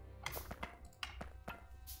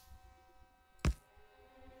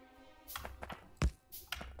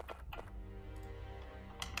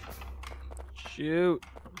 Shoot.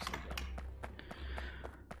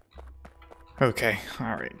 Okay,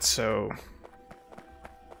 alright, so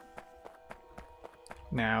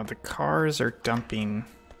now the cars are dumping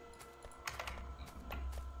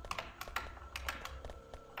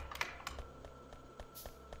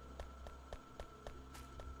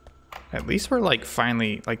at least we're like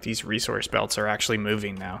finally like these resource belts are actually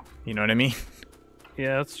moving now. You know what I mean?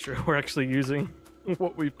 Yeah, that's true. We're actually using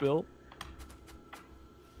what we've built.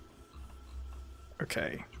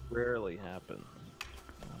 Okay. Rarely happens.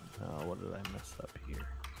 Oh, what did I mess up here?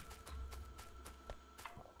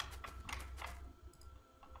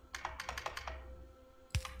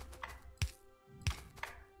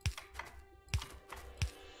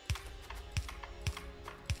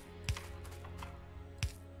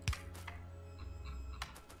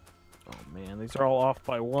 Oh man, these are all off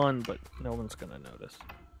by one, but no one's gonna notice.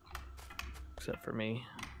 Except for me.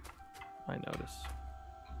 I notice.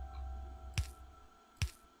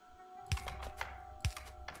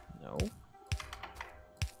 No.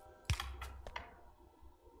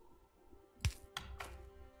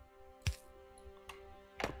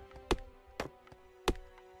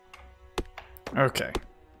 Okay.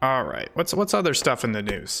 All right. What's other stuff in the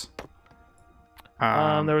news?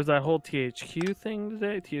 There was that whole THQ thing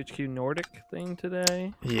today, THQ Nordic thing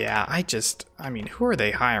today. Yeah, I mean, who are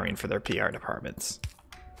they hiring for their PR departments?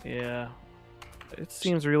 Yeah. It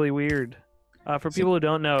seems really weird. For people who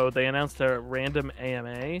don't know, they announced a random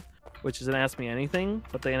AMA, which is an Ask Me Anything,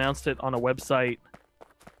 but they announced it on a website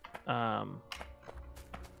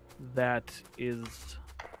that is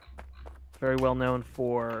very well known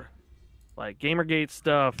for like Gamergate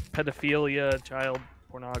stuff, pedophilia, child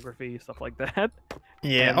pornography, stuff like that.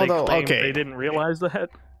 Yeah, and although they didn't realize that.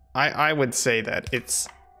 I would say that it's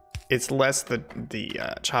less the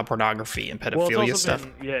child pornography and pedophilia stuff.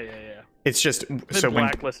 Yeah. It's just It's been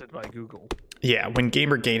blacklisted by Google. Yeah, when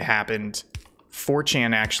Gamergate happened,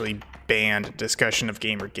 4chan actually banned discussion of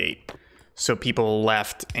Gamergate. So people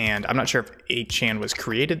left, and I'm not sure if 8chan was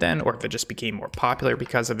created then or if it just became more popular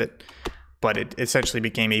because of it. But it essentially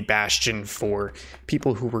became a bastion for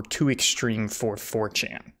people who were too extreme for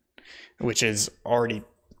 4chan, which is already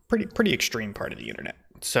pretty extreme part of the internet.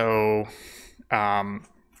 So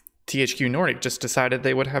THQ Nordic just decided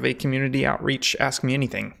they would have a community outreach Ask Me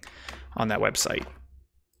Anything on that website.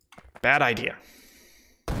 Bad idea.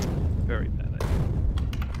 Very bad idea.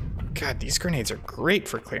 God, these grenades are great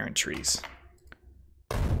for clearing trees.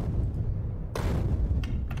 Gosh,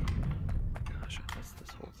 I messed this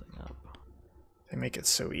whole thing up. They make it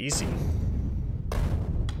so easy.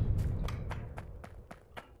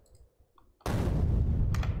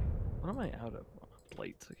 What am I out of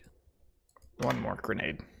plates again? One more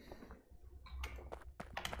grenade.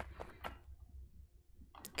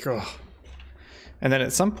 Ugh. And then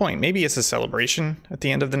at some point, maybe it's a celebration at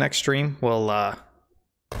the end of the next stream, we'll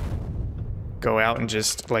go out and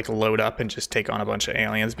just like load up and just take on a bunch of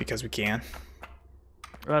aliens because we can.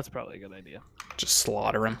 Well, that's probably a good idea. Just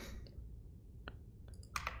slaughter them.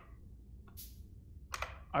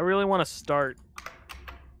 I really want to start,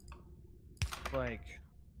 like,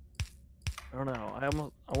 I don't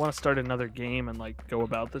know. I want to start another game and like go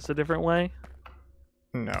about this a different way.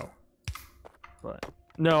 No. But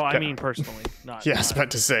no, I mean personally, not. Yeah, I was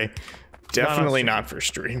about to say, definitely not for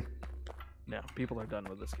stream. No, people are done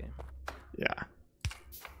with this game. Yeah.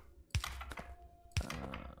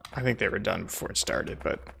 I think they were done before it started,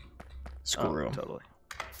 but screw them. Totally.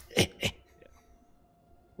 Yeah.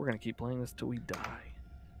 We're gonna keep playing this till we die.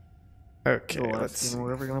 Okay, let's see.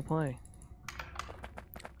 We're ever gonna play.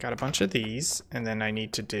 Got a bunch of these, and then I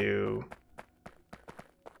need to do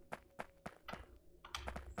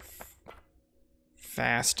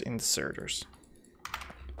fast inserters.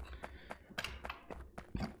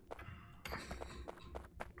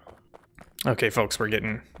 Okay, folks, we're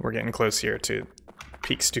getting close here to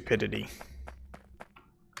peak stupidity.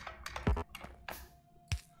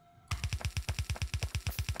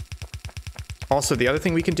 Also, the other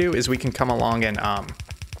thing we can do is we can come along and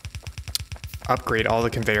upgrade all the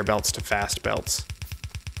conveyor belts to fast belts,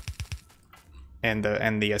 and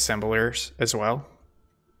the assemblers as well.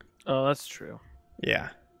 Oh, that's true. Yeah.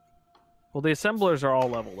 Well, the assemblers are all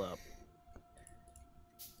leveled up.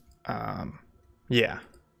 Yeah.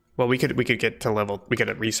 Well, we could get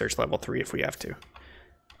to research level 3 if we have to.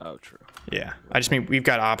 Oh, true. Yeah. I just mean we've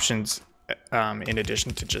got options in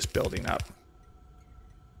addition to just building up.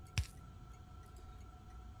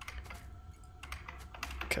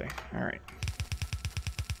 Okay. All right.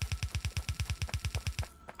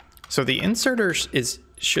 So the inserters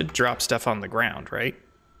should drop stuff on the ground, right?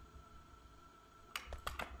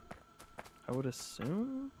 I would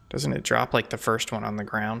assume. Doesn't it drop like the first one on the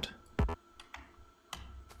ground?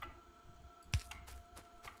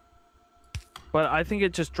 But I think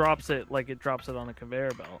it just drops it like it drops it on a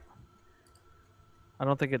conveyor belt. I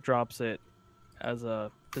don't think it drops it as a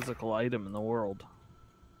physical item in the world.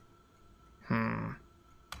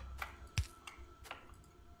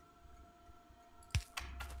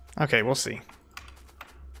 Okay, we'll see.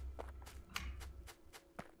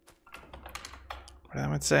 What did I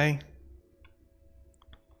would say?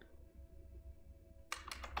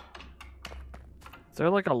 Is there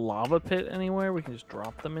like a lava pit anywhere we can just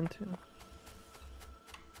drop them into?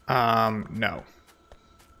 No.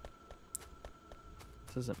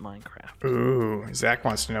 This isn't Minecraft. Ooh, Zach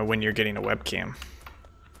wants to know when you're getting a webcam.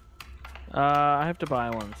 I have to buy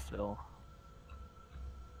one still.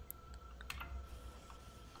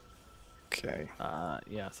 Okay.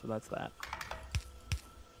 Yeah, so that's that.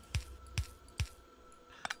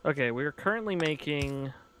 Okay, we are currently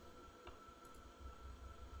making...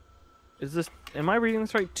 Am I reading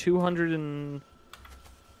this right?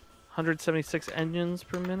 176 engines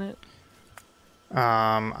per minute?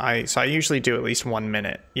 I usually do at least 1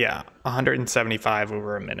 minute. Yeah, 175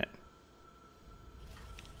 over a minute.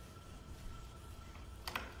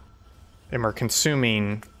 And we're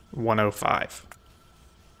consuming 105.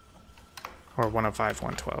 Or 105,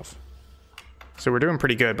 112. So we're doing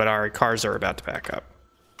pretty good, but our cars are about to back up.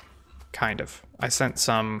 Kind of. I sent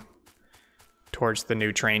some towards the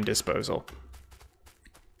new train disposal.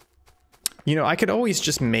 You know, I could always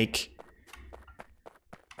just make...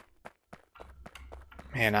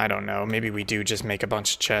 Man, I don't know. Maybe we do just make a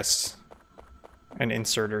bunch of chests and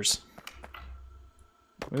inserters.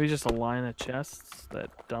 Maybe just a line of chests that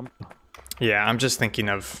dump. Yeah, I'm just thinking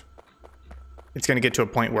of... It's going to get to a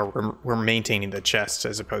point where we're maintaining the chests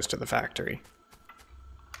as opposed to the factory.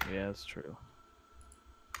 Yeah, that's true.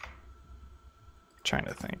 Trying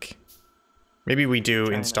to think. Maybe we do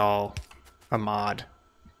install a mod.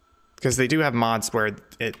 Because they do have mods where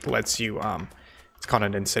it lets you... it's called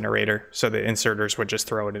an incinerator. So the inserters would just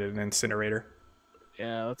throw it in an incinerator.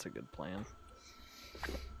 Yeah, that's a good plan.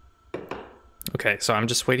 Okay, so I'm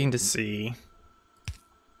just waiting to see...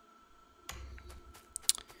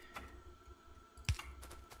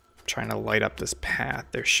 Trying to light up this path.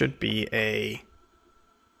 There should be a...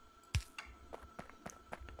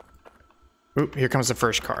 Oop, here comes the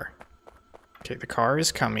first car. Okay, the car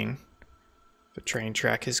is coming. The train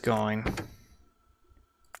track is going.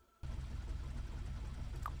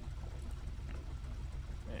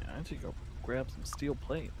 Yeah, I need to go grab some steel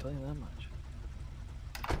plate, I'll tell you that much.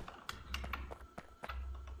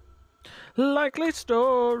 Likely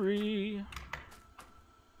story.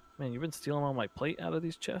 Man, you've been stealing all my plate out of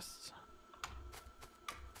these chests?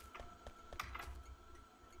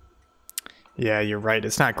 Yeah, you're right.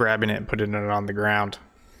 It's not grabbing it and putting it on the ground.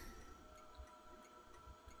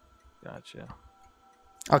 Gotcha.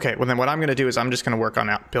 Okay, well then what I'm going to do is I'm just going to work on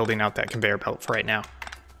building out that conveyor belt for right now. Do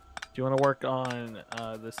you want to work on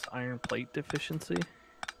this iron plate deficiency?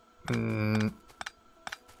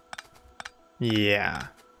 Yeah.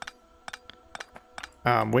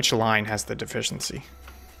 Which line has the deficiency?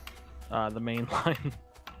 The main line.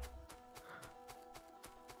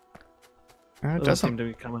 It Doesn't seem doesn't. to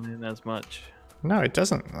be coming in as much. No, it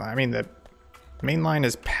doesn't. I mean, the main line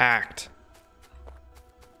is packed.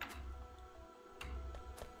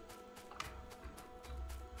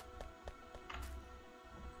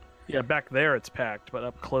 Yeah, back there it's packed, but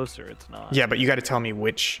up closer it's not. Yeah, but you got to tell me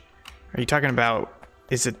which. Are you talking about?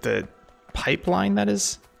 Is it the pipeline that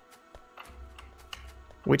is?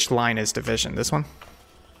 Which line is deficient? This one?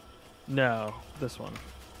 No, this one.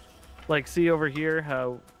 Like, see over here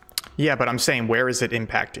how... Yeah, but I'm saying where is it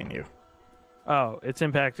impacting you? Oh, it's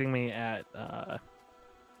impacting me at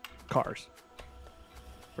cars.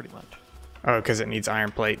 Pretty much. Oh, because it needs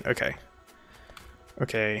iron plate. Okay.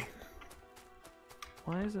 Okay.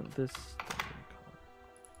 Why isn't this...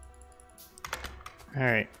 All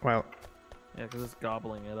right. Well. Yeah, because it's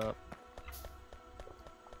gobbling it up.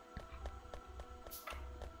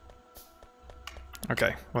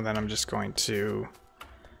 Okay. Well, then I'm just going to...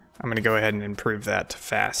 I'm going to go ahead and improve that to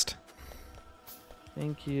fast.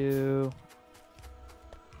 Thank you.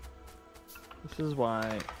 This is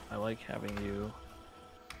why I like having you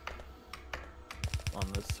on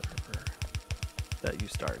this server that you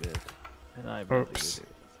started, and I believe Oops. it.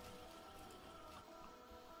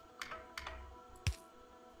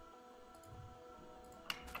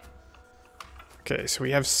 Okay, so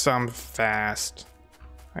we have some fast.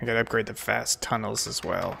 I gotta upgrade the fast tunnels as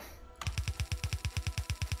well.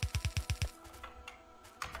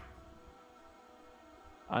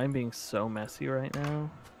 I'm being so messy right now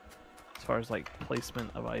as far as like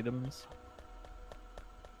placement of items.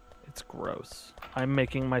 It's gross. I'm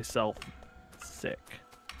making myself sick.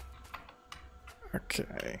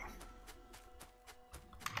 Okay.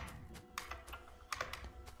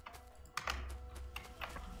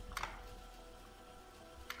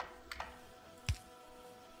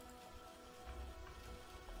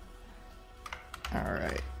 All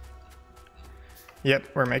right. Yep,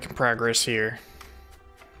 we're making progress here.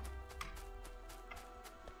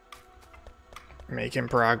 Making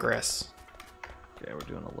progress. Okay, we're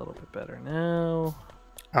doing a little bit better now.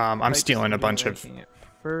 I'm stealing a bunch of. Making it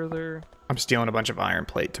further. I'm stealing a bunch of iron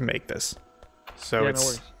plate to make this, so Yeah, it's no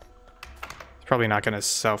worries. probably not going to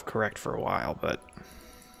self-correct for a while, but.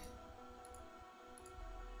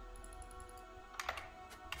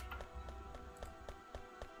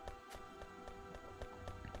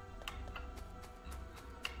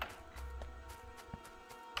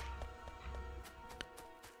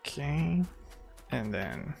 Okay, and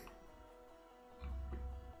then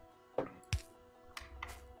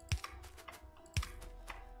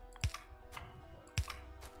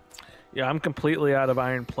Yeah, I'm completely out of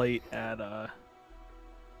iron plate at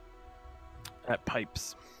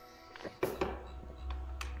pipes.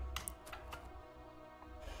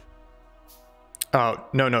 oh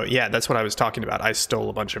no, yeah, that's what I was talking about. I stole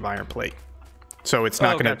a bunch of iron plate, so it's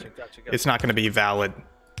not gonna Gotcha. it's not gonna be valid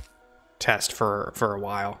test for a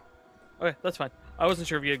while. Okay, that's fine. I wasn't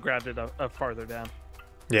sure if you had grabbed it farther down.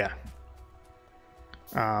 Yeah.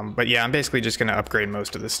 But yeah, I'm basically just gonna upgrade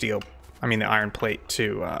most of the steel. I mean the iron plate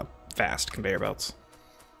to fast conveyor belts.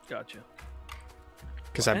 Gotcha.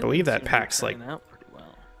 Because I believe that Seems to be packs like, turning out pretty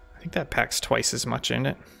well. I think that packs twice as much in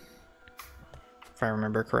it, if I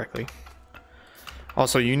remember correctly.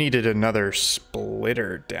 Also, you needed another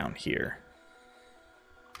splitter down here.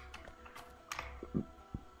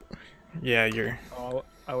 Yeah, Oh,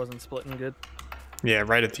 I wasn't splitting good. yeah,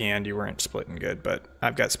 right at the end you weren't splitting good, but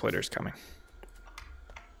I've got splitters coming.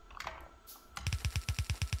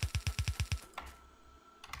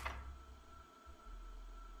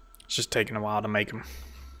 It's just taking a while to make them.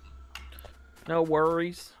 No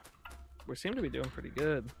worries. We seem to be doing pretty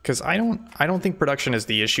good. Because I don't think production is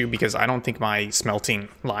the issue, because I don't think my smelting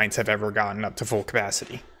lines have ever gotten up to full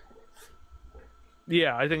capacity.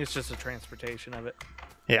 Yeah, I think it's just a transportation of it.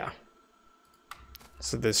 Yeah.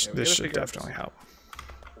 So this Yeah, we gotta should figure out definitely help.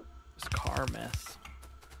 This car mess.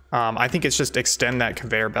 I think it's just extend that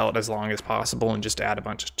conveyor belt as long as possible and just add a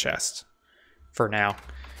bunch of chests for now.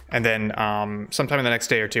 And then sometime in the next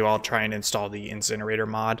day or two, I'll try and install the incinerator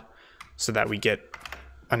mod so that we get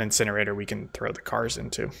an incinerator we can throw the cars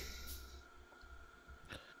into.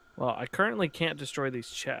 Well, I currently can't destroy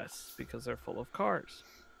these chests because they're full of cars.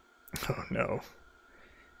 Oh no.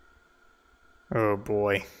 Oh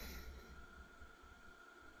boy.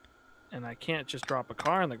 And I can't just drop a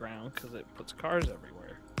car on the ground because it puts cars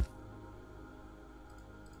everywhere.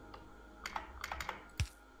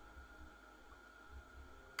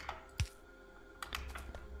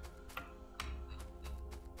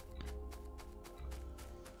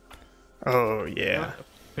 Oh yeah.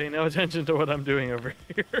 Pay no attention to what I'm doing over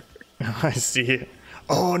here. I see it.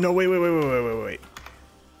 Oh no, wait.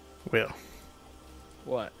 Will.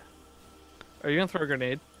 What? Are you gonna throw a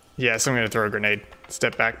grenade? Yes, I'm gonna throw a grenade.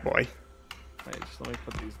 Step back, boy. Wait, just let me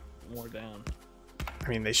put these more down. I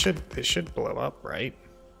mean, they should blow up, right?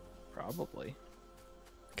 Probably.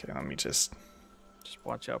 Okay, let me just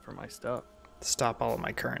watch out for my stuff. stop all of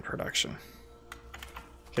my current production.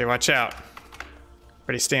 Okay, watch out.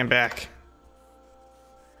 Ready, stand back.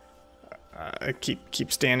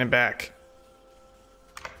 Keep standing back.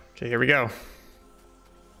 Okay, here we go.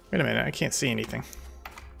 Wait a minute, I can't see anything.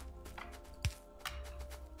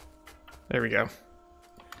 There we go.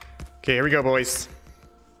 Okay, here we go, boys.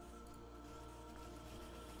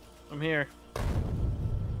 I'm here.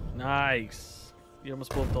 Nice. You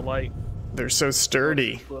almost blew up the light. They're so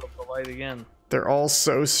sturdy. Blew up the light again. They're all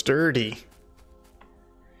so sturdy.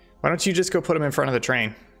 Why don't you just go put them in front of the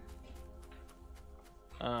train?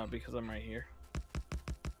 Because I'm right here.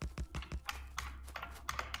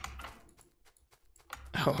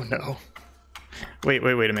 Oh no. Wait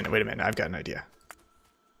a minute. I've got an idea.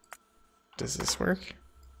 Does this work?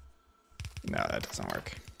 No, that doesn't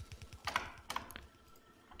work.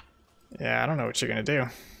 Yeah, I don't know what you're gonna do.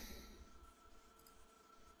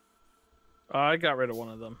 I got rid of one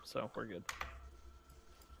of them, so we're good.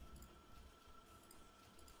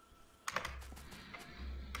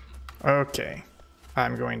 Okay.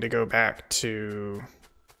 I'm going to go back to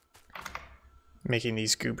making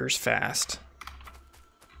these goobers fast.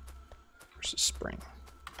 Versus spring.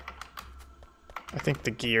 I think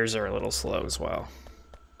the gears are a little slow as well.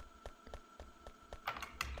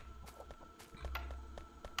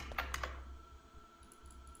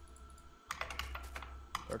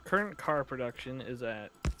 Our current car production is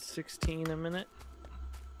at 16 a minute.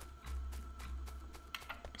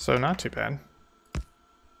 So not too bad.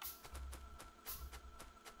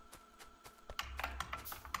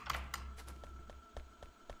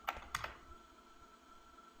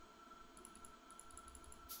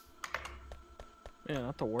 Yeah,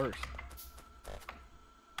 not the worst.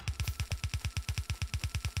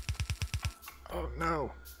 Oh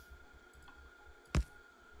no.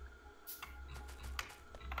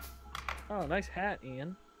 Oh, nice hat,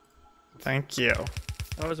 Ian. Thank you.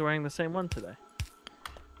 I was wearing the same one today.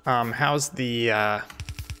 How's the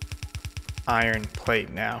iron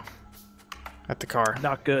plate now at the car?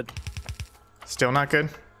 Not good. Still not good?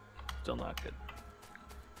 Still not good.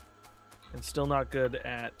 And still not good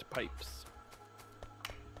at pipes.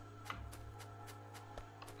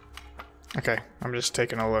 Okay, I'm just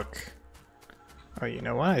taking a look. Oh, you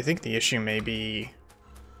know what? I think the issue may be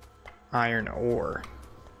iron ore.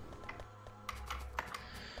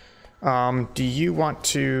 Do you want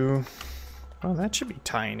to... Well, that should be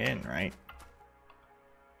tying in, right?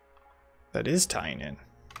 That is tying in.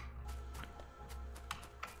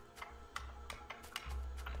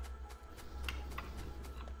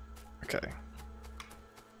 Okay.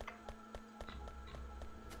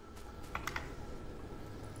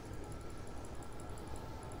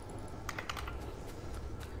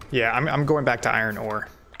 Yeah, I'm going back to iron ore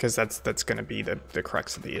because that's going to be the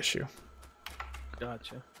crux of the issue.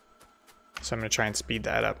 Gotcha. So I'm going to try and speed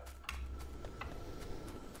that up.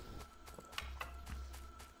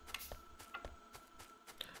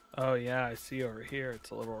 Oh yeah, I see over here. It's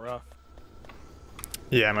a little rough.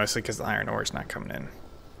 Yeah, mostly because the iron ore is not coming in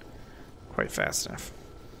quite fast enough.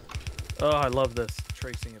 Oh, I love this.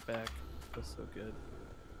 Tracing it back. Feels so good.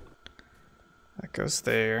 That goes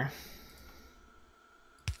there.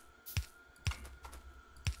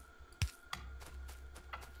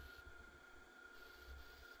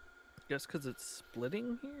 Just because it's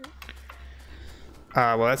splitting here?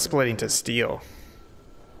 Well, that's splitting to steel.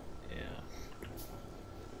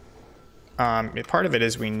 Yeah. Part of it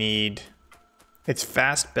is we need... It's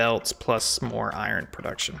fast belts plus more iron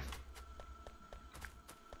production.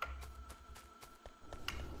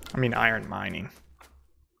 I mean iron mining.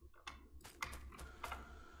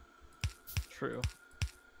 True.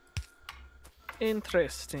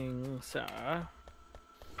 Interesting, sir.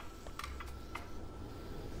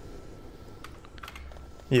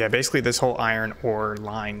 Yeah, basically this whole iron ore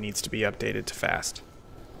line needs to be updated to fast.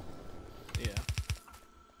 Yeah.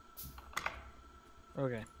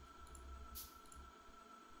 Okay.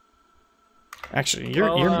 Actually,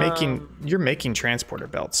 you're making transporter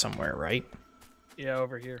belts somewhere, right? Yeah,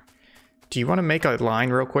 over here. Do you want to make a line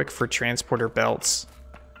real quick for transporter belts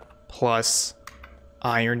plus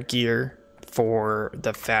iron gear for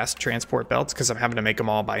the fast transport belts? Because I'm having to make them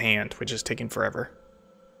all by hand, which is taking forever.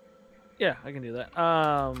 Yeah, I can do that.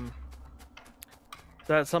 Is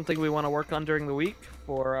that something we want to work on during the week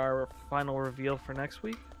for our final reveal for next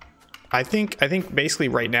week? I think basically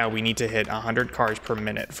right now we need to hit 100 cars per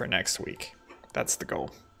minute for next week. That's the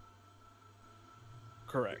goal.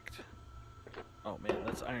 Correct. Oh man,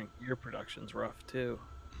 that's iron gear production's rough too.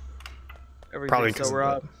 Probably Everything's so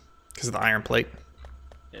rough. Because of the iron plate.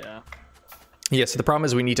 Yeah. Yeah, so the problem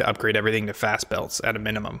is we need to upgrade everything to fast belts at a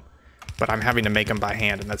minimum. But I'm having to make them by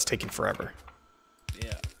hand, and that's taking forever.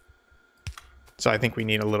 Yeah. So I think we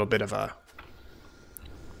need a little bit of a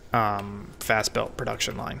fast belt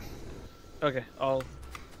production line. Okay, I'll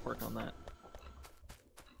work on that.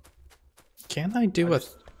 Can I do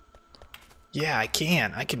Yeah, I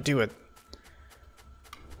can. I can do it.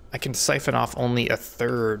 I can siphon off only a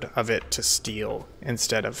third of it to steel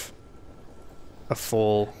instead of a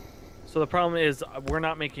full... So the problem is we're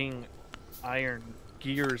not making iron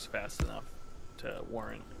gears fast enough to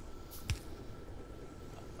warrant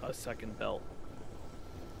a second belt.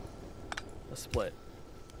 A split.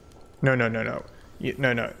 No.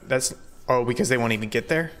 No. That's... Oh, because they won't even get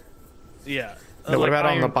there? Yeah. No, what about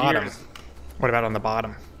on the bottom? Gears. What about on the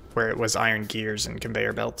bottom? Where it was iron gears and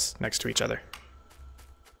conveyor belts next to each other?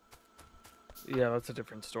 Yeah, that's a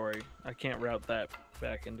different story. I can't route that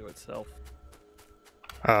back into itself.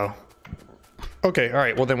 Oh. Okay,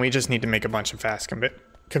 alright. Well, then we just need to make a bunch of fast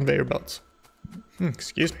conveyor belts.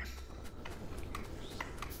 Excuse me.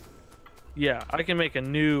 Yeah, I can make a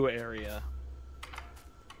new area.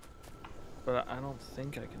 But I don't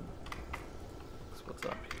think I can... What's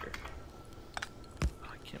up here?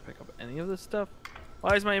 I can't pick up any of this stuff.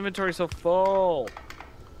 Why is my inventory so full?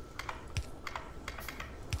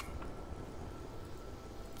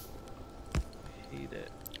 I hate it.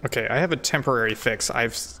 Okay, I have a temporary fix.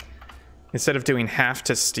 Instead of doing half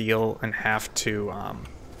to steel and half to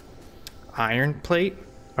iron plate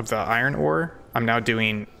of the iron ore, I'm now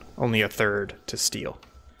doing only a third to steel.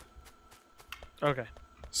 Okay.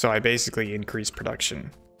 So I basically increased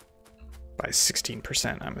production by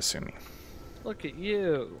 16%, I'm assuming. Look at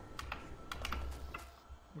you.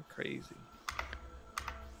 You're crazy.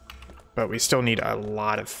 But we still need a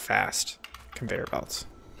lot of fast conveyor belts.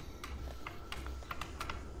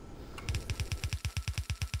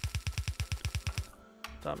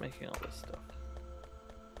 Stop making all this stuff.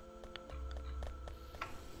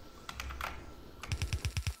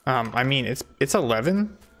 I mean, it's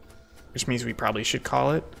 11, which means we probably should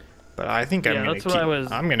call it. But I think I'm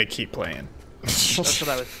gonna keep playing.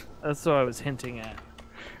 That's what I was hinting at.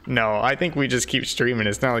 No, I think we just keep streaming.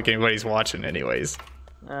 It's not like anybody's watching anyways.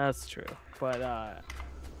 That's true. But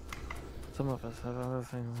some of us have other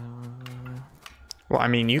things. Well, I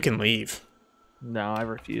mean, you can leave. No, I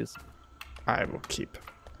refuse. I will keep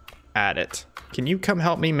at it. Can you come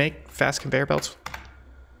help me make fast conveyor belts? Do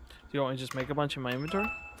you want me to just make a bunch in my inventory?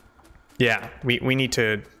 Yeah, we need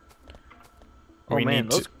to. Oh man,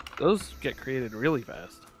 those get created really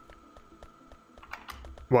fast.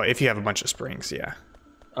 Well, if you have a bunch of springs, yeah.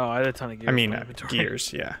 Oh, I had a ton of gears. I mean,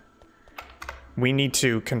 gears, yeah. We need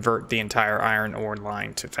to convert the entire iron ore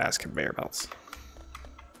line to fast conveyor belts.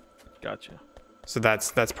 Gotcha. So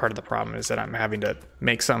that's part of the problem, is that I'm having to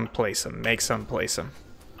make some, place them, make some, place them.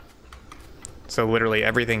 So literally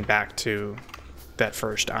everything back to that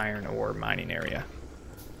first iron ore mining area.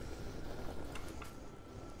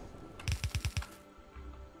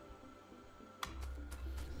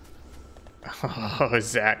 Oh,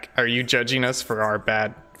 Zach, are you judging us for our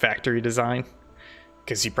bad factory design?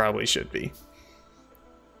 Because you probably should be.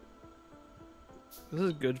 This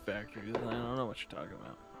is good factory design. I don't know what you're talking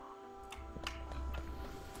about.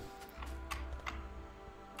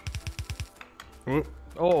 Whoop.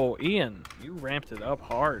 Oh, Ian, you ramped it up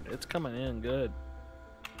hard. It's coming in good.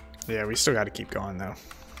 Yeah, we still got to keep going, though.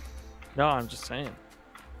 No, I'm just saying.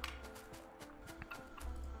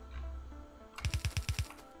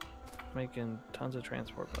 Making tons of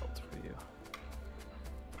transport belts for you.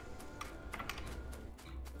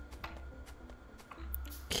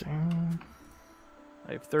 Okay.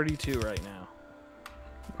 I have 32 right now.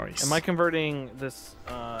 Nice. Am I converting this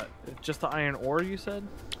just to iron ore, you said?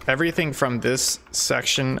 Everything from this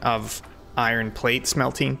section of iron plate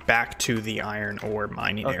smelting back to the iron ore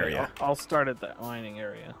mining area. I'll start at that mining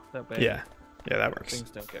area. That way Yeah, that works. things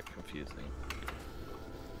don't get confusing.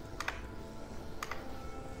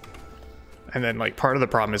 And then, like, part of the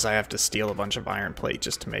problem is I have to steal a bunch of iron plate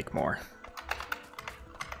just to make more.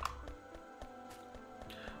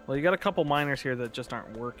 Well, you got a couple miners here that just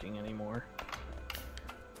aren't working anymore.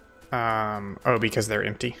 Oh, because they're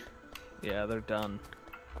empty. Yeah, they're done.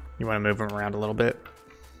 You want to move them around a little bit?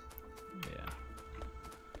 Yeah.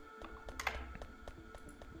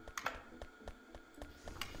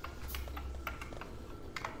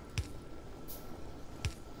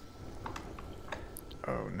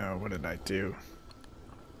 Oh no, what did I do?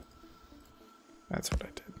 That's what I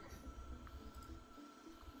did.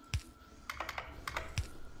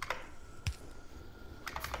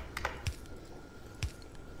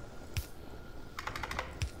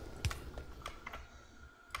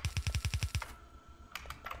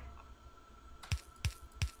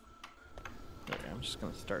 I'm just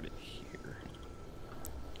gonna start it here.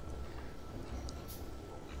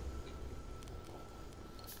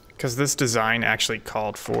 Because this design actually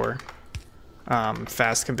called for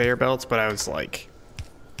fast conveyor belts, but I was like,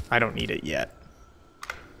 I don't need it yet.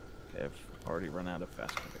 Okay, I've already run out of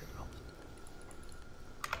fast conveyor belts.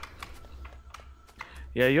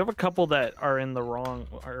 Yeah, you have a couple that are in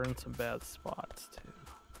some bad spots too.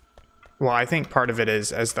 Well, I think part of it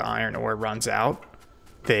is as the iron ore runs out,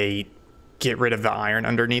 they get rid of the iron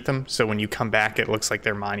underneath them. So when you come back, it looks like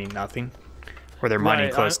they're mining nothing, or they're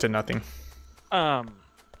mining close to nothing.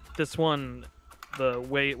 This one, the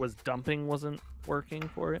way it was dumping wasn't working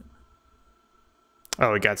for it.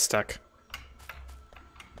 Oh, it got stuck.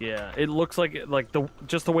 Yeah, it looks like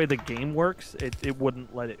just the way the game works, it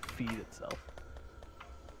wouldn't let it feed itself.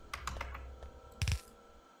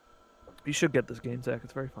 You should get this game, Zach.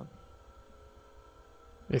 It's very fun.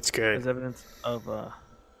 It's good. There's evidence of us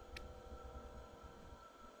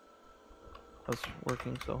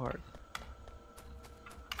working so hard.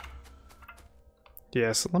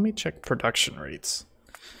 Yeah, so let me check production rates.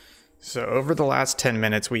 So over the last 10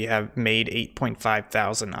 minutes, we have made 8.5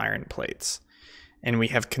 thousand iron plates, and we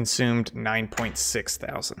have consumed 9.6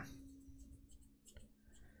 thousand.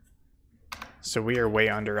 So we are way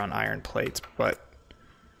under on iron plates, but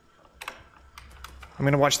I'm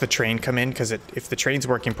going to watch the train come in, because if the train's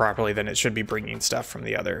working properly, then it should be bringing stuff from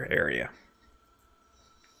the other area.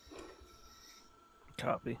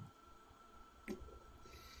 Copy.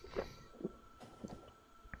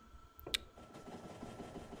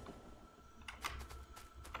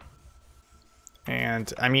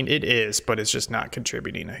 And, I mean, it is, but it's just not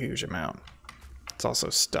contributing a huge amount. It's also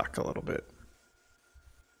stuck a little bit.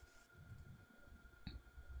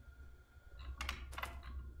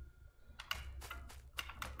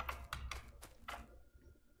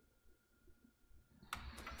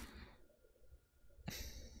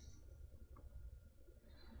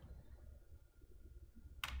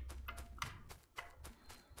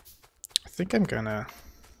 I think I'm gonna...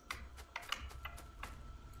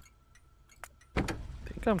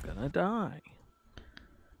 I'm gonna die.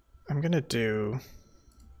 I'm gonna do...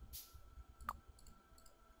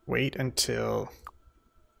 Wait until...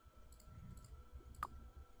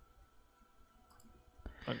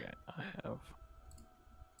 Okay, I have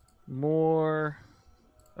more.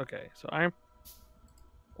 Okay, so iron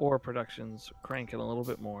ore production's cranking a little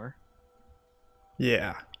bit more.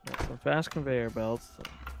 Yeah. Got some fast conveyor belts.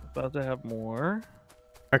 About to have more.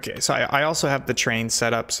 Okay, so I also have the train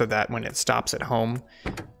set up so that when it stops at home,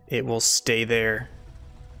 it will stay there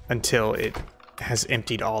until it has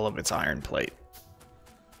emptied all of its iron plate,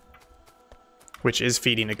 which is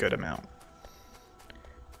feeding a good amount.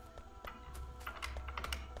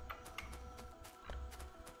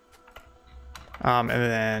 And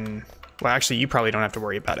then, well, actually, you probably don't have to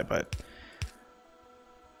worry about it, but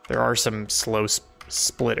there are some slow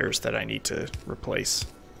splitters that I need to replace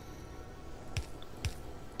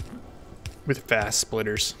with fast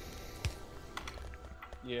splitters.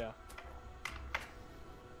 Yeah.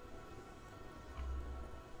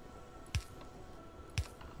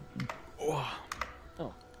 Oh. I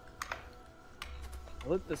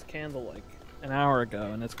lit this candle like an hour ago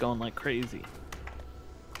and it's going like crazy.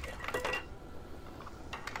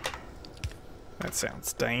 That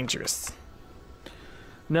sounds dangerous.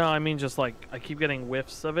 No, I mean just like I keep getting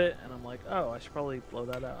whiffs of it and I'm like, oh, I should probably blow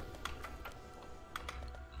that out.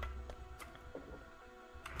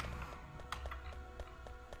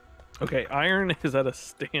 Okay, iron is at a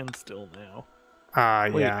standstill now.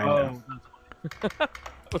 Wait, yeah, I know. I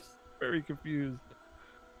was very confused.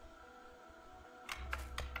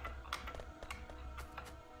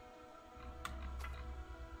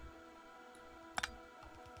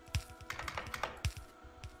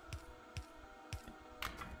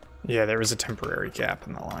 Yeah, there was a temporary gap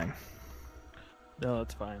in the line. No,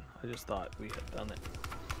 that's fine. I just thought we had done it.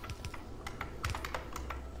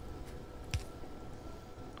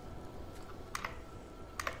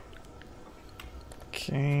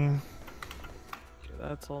 Okay. Okay,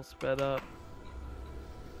 that's all sped up.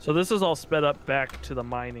 So this is all sped up back to the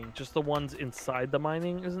mining. Just the ones inside the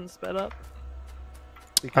mining isn't sped up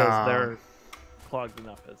because they're clogged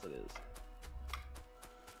enough as it is.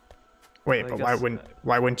 Wait, but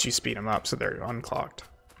why wouldn't you speed them up so they're unclogged?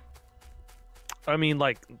 I mean,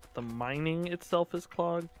 like the mining itself is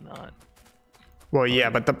clogged, not. Well, yeah,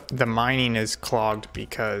 but the mining is clogged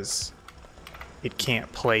because it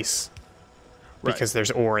can't place because there's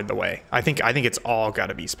ore in the way. I think it's all got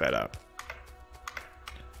to be sped up.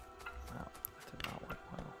 Wow, that did not work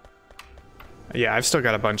well. Yeah, I've still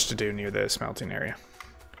got a bunch to do near the smelting area.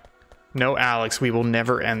 No, Alex, we will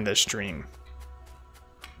never end this stream.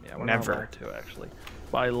 Yeah, we're never. not allowed to, actually.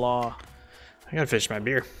 By law. I gotta finish my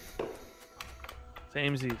beer.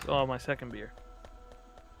 Samesies. Oh, my second beer.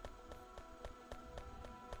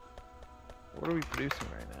 What are we producing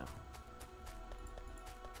right now?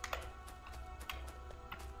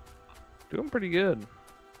 Doing pretty good.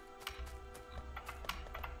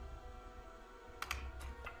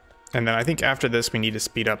 And then I think after this, we need to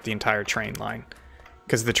speed up the entire train line.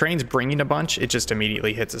 Because the train's bringing a bunch, it just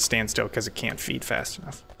immediately hits a standstill because it can't feed fast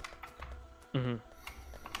enough. Mm-hmm.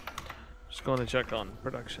 Just going to check on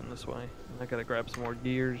production this way. I gotta grab some more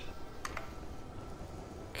gears.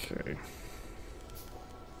 Okay.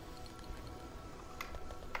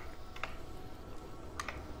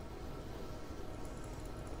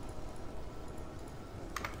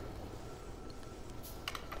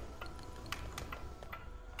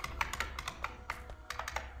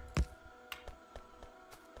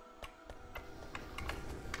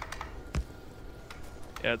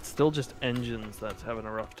 Yeah, it's still just engines that's having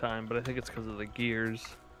a rough time, but I think it's because of the gears.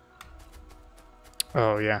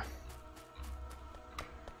 Oh, yeah.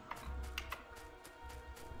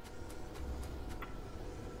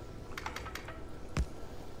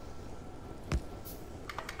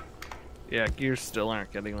 Yeah, gears still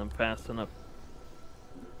aren't getting them fast enough.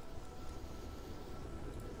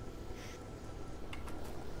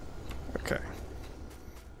 Okay.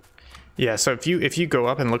 Yeah, so if you go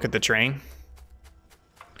up and look at the train,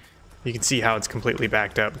 you can see how it's completely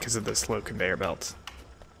backed up because of the slow conveyor belts.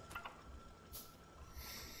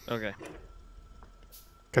 Okay.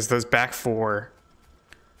 Because those back four,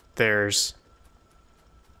 there's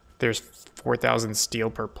 4,000 steel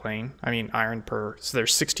per plane. I mean iron per. So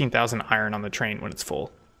there's 16,000 iron on the train when it's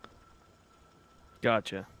full.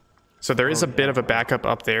 Gotcha. So there is a bit of a backup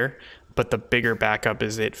up there, but the bigger backup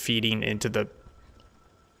is it feeding into the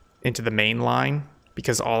main line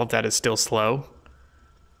because all of that is still slow.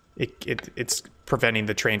 It's preventing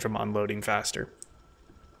the train from unloading faster.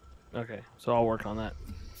 Okay, so I'll work on that.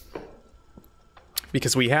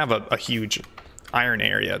 Because we have a huge iron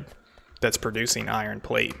area that's producing iron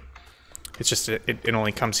plate. It's just it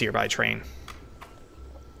only comes here by train.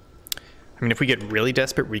 I mean, if we get really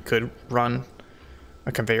desperate, we could run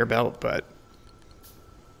a conveyor belt, but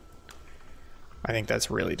I think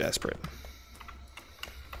that's really desperate.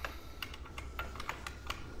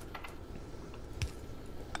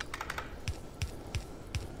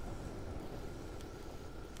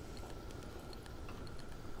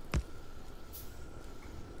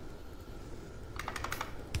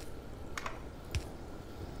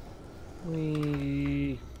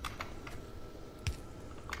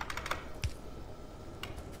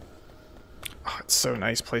 Oh, it's so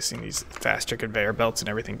nice placing these faster conveyor belts and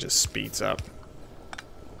everything just speeds up.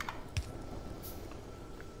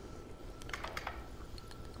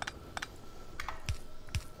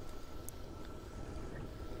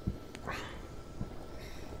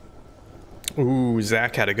 Ooh,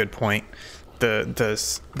 Zach had a good point.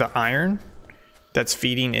 The iron that's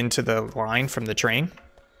feeding into the line from the train,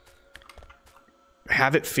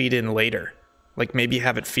 have it feed in later. Like maybe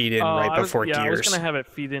have it feed in right before gears. I was gonna have it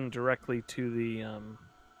feed in directly to the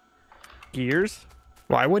gears.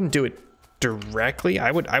 Well, I wouldn't do it directly.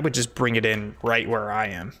 I would just bring it in right where I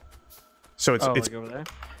am. So it's like over there?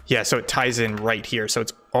 Yeah, so it ties in right here. So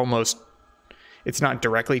it's not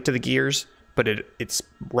directly to the gears, but it's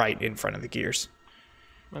right in front of the gears.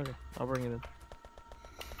 Okay, I'll bring it in.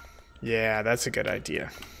 Yeah, that's a good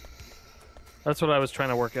idea. That's what I was trying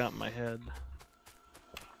to work out in my head.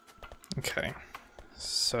 Okay,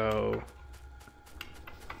 so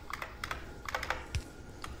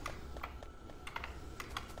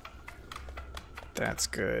that's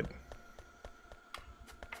good.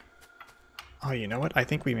 Oh, you know what? I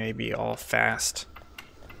think we may be all fast.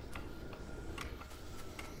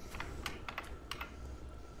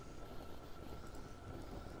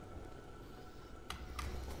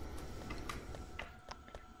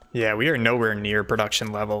 Yeah, we are nowhere near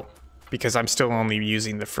production level because I'm still only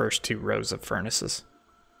using the first 2 rows of furnaces.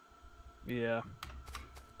 Yeah.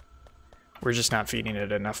 We're just not feeding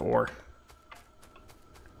it enough ore.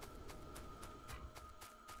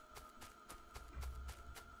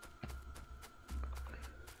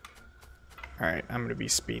 All right, I'm gonna be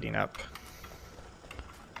speeding up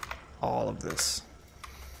all of this.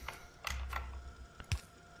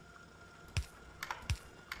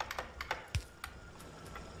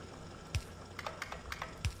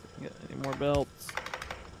 Get any more belts?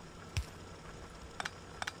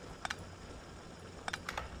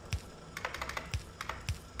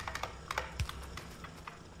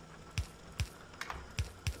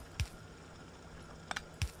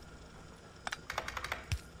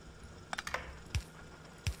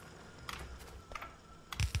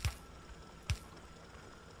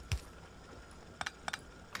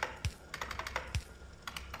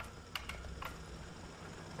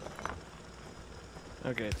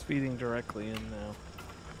 Okay, it's feeding directly in now.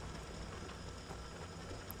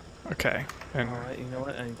 Okay. And Alright, you know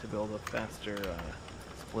what? I need to build a faster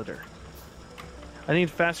splitter. I need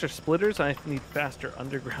faster splitters, I need faster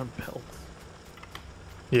underground belts.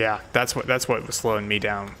 yeah, that's what was slowing me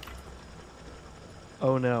down.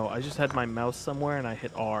 Oh no, I just had my mouse somewhere and I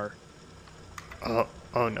hit R. Oh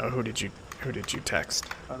no, who did you text?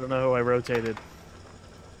 I don't know who I rotated.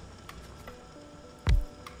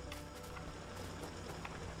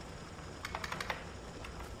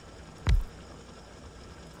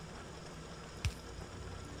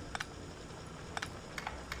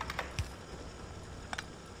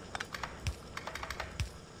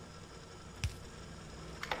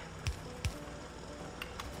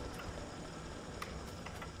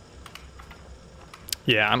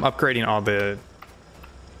 Yeah, I'm upgrading all the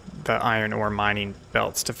iron ore mining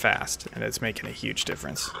belts to fast, and it's making a huge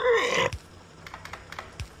difference.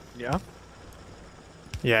 Yeah?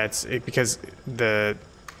 Yeah, because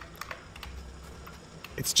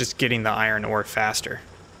it's just getting the iron ore faster.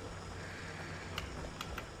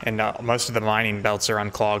 And most of the mining belts are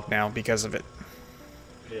unclogged now because of it.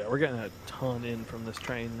 Yeah, we're getting a ton in from this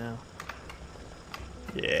train now.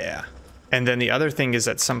 Yeah. And then the other thing is,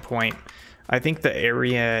 at some point, I think the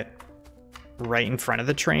area right in front of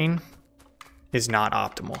the train is not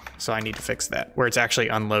optimal. So I need to fix that, where it's actually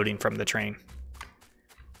unloading from the train.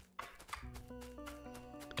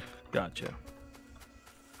 Gotcha.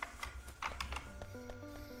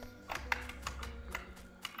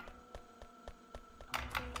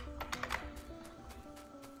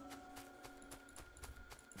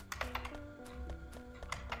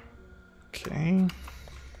 Okay.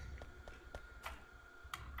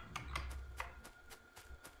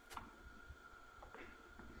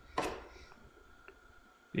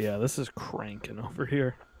 Yeah, this is cranking over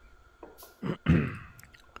here.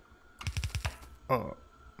 Oh,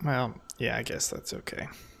 well, yeah, I guess that's okay.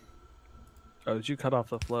 Oh, did you cut off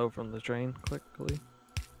the flow from the train quickly?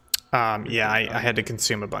 Yeah, I had to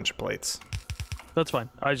consume a bunch of plates. That's fine.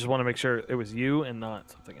 I just want to make sure it was you and not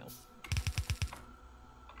something else.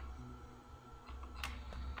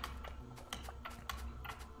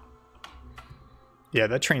 Yeah,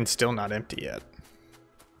 that train's still not empty yet.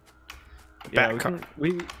 Yeah,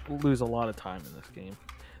 we lose a lot of time in this game.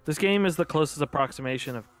 This game is the closest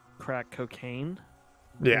approximation of crack cocaine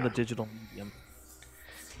in the digital medium.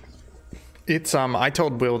 It's I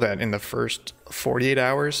told Will that in the first 48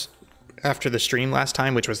 hours after the stream last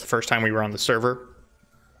time, which was the first time we were on the server,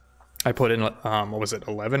 I put in what was it,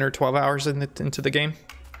 11 or 12 hours into the game?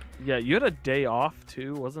 Yeah, you had a day off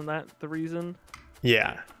too, wasn't that the reason?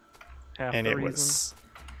 Yeah. Half And the it reason?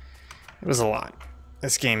 was a lot.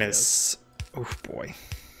 This game is, oh boy.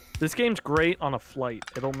 This game's great on a flight.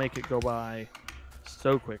 It'll make it go by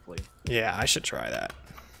so quickly. Yeah, I should try that.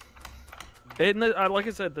 Like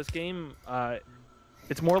I said, this game,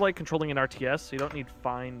 it's more like controlling an RTS, so you don't need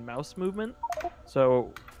fine mouse movement.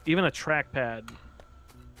 So even a trackpad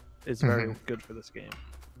is very good for this game.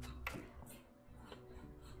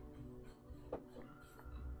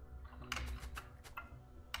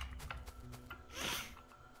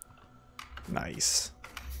 Nice.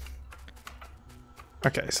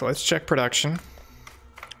 Okay, so let's check production.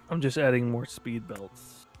 I'm just adding more speed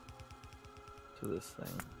belts to this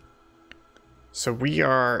thing. So we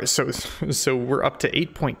are so we're up to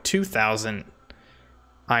 8.2 thousand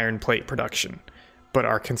iron plate production, but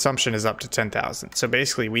our consumption is up to 10,000. So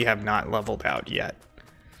basically we have not leveled out yet.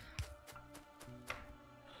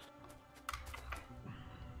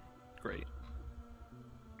 Great.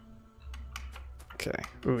 Okay.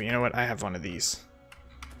 Ooh, you know what? I have one of these.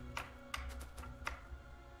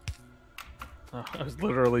 Oh, I was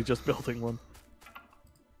literally just building one.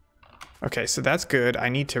 Okay, so that's good. I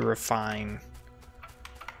need to refine.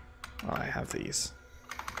 Oh, I have these.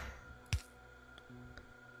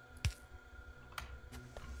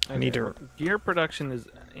 I need to gear production is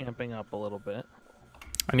amping up a little bit.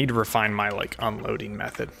 I need to refine my like unloading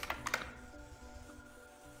method.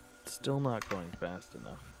 Still not going fast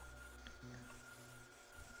enough.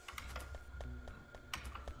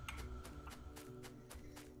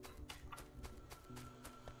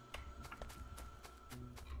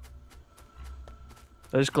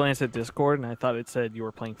 I just glanced at Discord and I thought it said you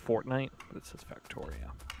were playing Fortnite, but it says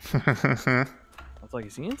Factorio. I was like,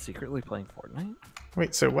 is Ian secretly playing Fortnite?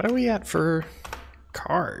 Wait, so what are we at for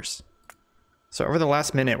cars? So over the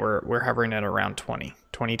last minute, we're hovering at around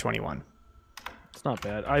 21. It's not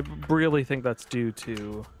bad. I really think that's due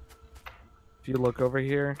to, if you look over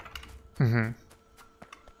here,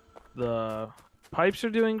 the pipes are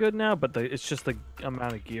doing good now, but it's just the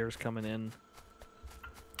amount of gears coming in.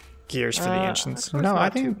 Gears for the engines. No, I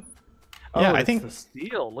think. Oh, yeah, I I think the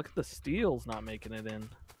steel. Look at the steel's not making it in.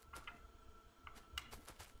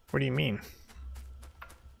 What do you mean?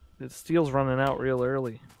 The steel's running out real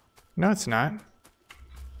early. No, it's not.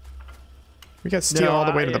 We got steel all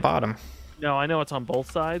the way to the bottom. No, I know it's on both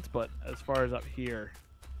sides, but as far as up here.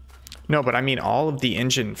 No, but I mean all of the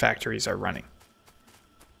engine factories are running.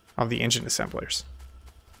 All the engine assemblers.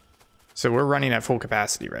 So we're running at full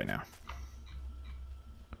capacity right now.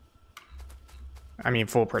 I mean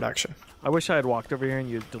full production. I wish I had walked over here and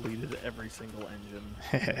you had deleted every single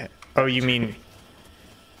engine. Oh, you mean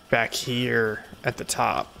back here at the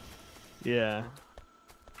top? Yeah.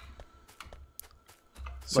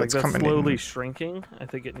 So like it's that's coming slowly in. shrinking. I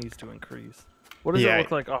think it needs to increase. What does it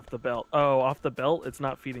look like off the belt? Oh, off the belt, it's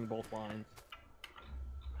not feeding both lines.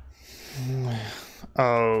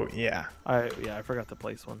 Oh, yeah. I forgot to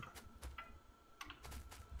place one.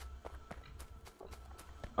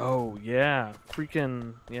 Oh yeah,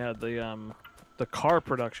 freaking yeah. The car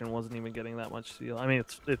production wasn't even getting that much steel. I mean,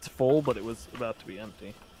 it's full, but it was about to be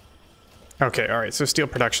empty. Okay, all right. So steel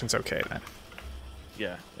production's okay then.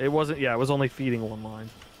 Yeah, it wasn't. Yeah, it was only feeding one line.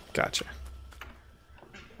 Gotcha.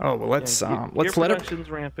 Oh well, let's Gear let it. production's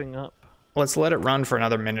ramping up. Let's let it run for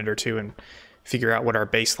another minute or two and figure out what our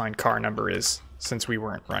baseline car number is, since we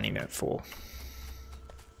weren't running at full.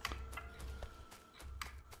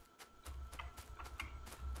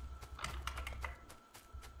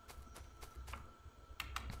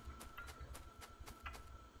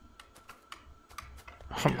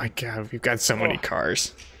 Oh my god, we've got so many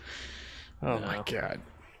cars. Oh my god.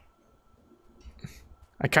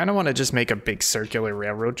 I kind of want to just make a big circular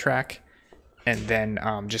railroad track and then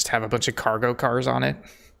just have a bunch of cargo cars on it.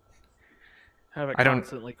 Have it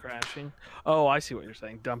constantly crashing. Oh, I see what you're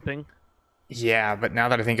saying. Dumping. Yeah, but now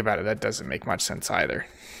that I think about it, that doesn't make much sense either.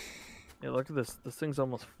 Yeah, look at this. This thing's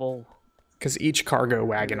almost full. Because each cargo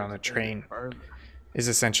wagon on a train is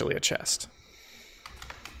essentially a chest.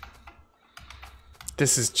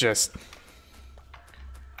 This is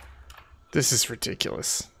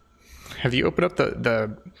ridiculous. Have you opened up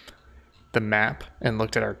the map and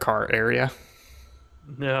looked at our car area?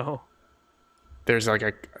 No. There's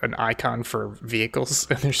like an icon for vehicles,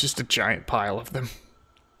 and there's just a giant pile of them.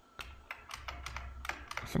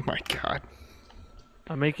 Oh my god.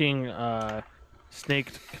 I'm making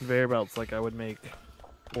snaked conveyor belts like I would make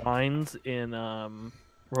lines in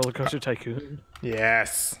Roller Coaster Tycoon.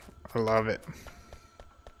 Yes, I love it.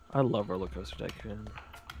 I love Roller Coaster Tycoon.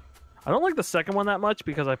 I don't like the second one that much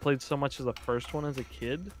because I played so much of the first one as a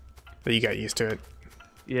kid. But you got used to it.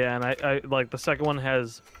 Yeah, and I like the second one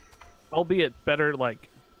has, albeit better like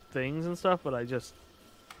things and stuff, but they just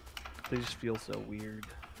feel so weird.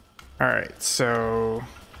 All right, so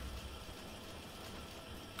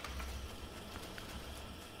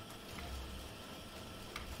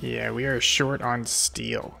yeah, we are short on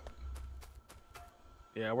steel.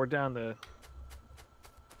 Yeah, we're down to.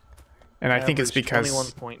 And I think it's because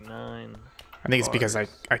 21.9. I think it's because I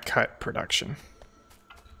cut production.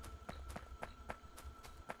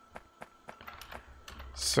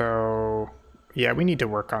 So yeah, we need to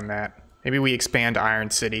work on that. Maybe we expand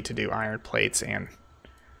Iron City to do iron plates and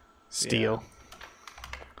steel.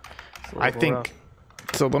 Yeah. I think rough.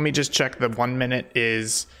 So let me just check. The 1 minute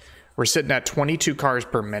is we're sitting at 22 cars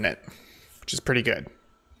per minute, which is pretty good.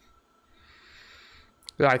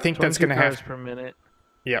 I think that's going to have cars per minute.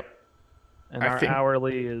 Yep. And our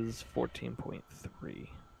hourly is 14.3.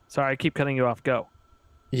 Sorry, I keep cutting you off. Go.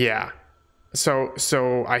 Yeah.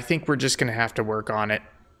 So I think we're just going to have to work on it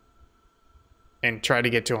and try to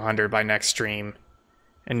get to 100 by next stream.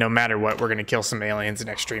 And no matter what, we're going to kill some aliens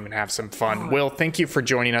next stream and have some fun. Will, thank you for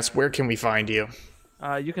joining us. Where can we find you?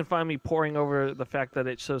 You can find me poring over the fact that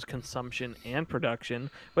it shows consumption and production.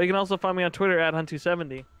 But you can also find me on Twitter at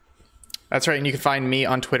Hunt270. That's right, and you can find me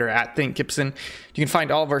on Twitter at ThinkGibson. You can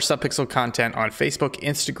find all of our Subpixel content on Facebook,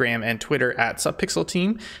 Instagram, and Twitter at Subpixel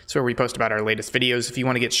Team. It's where we post about our latest videos. If you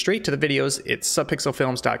want to get straight to the videos, it's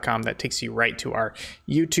subpixelfilms.com. That takes you right to our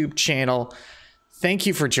YouTube channel. Thank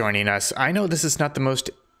you for joining us. I know this is not the most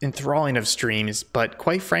enthralling of streams, but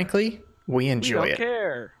quite frankly, we enjoy it. We don't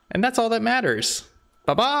care. And that's all that matters.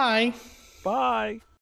 Bye-bye. Bye.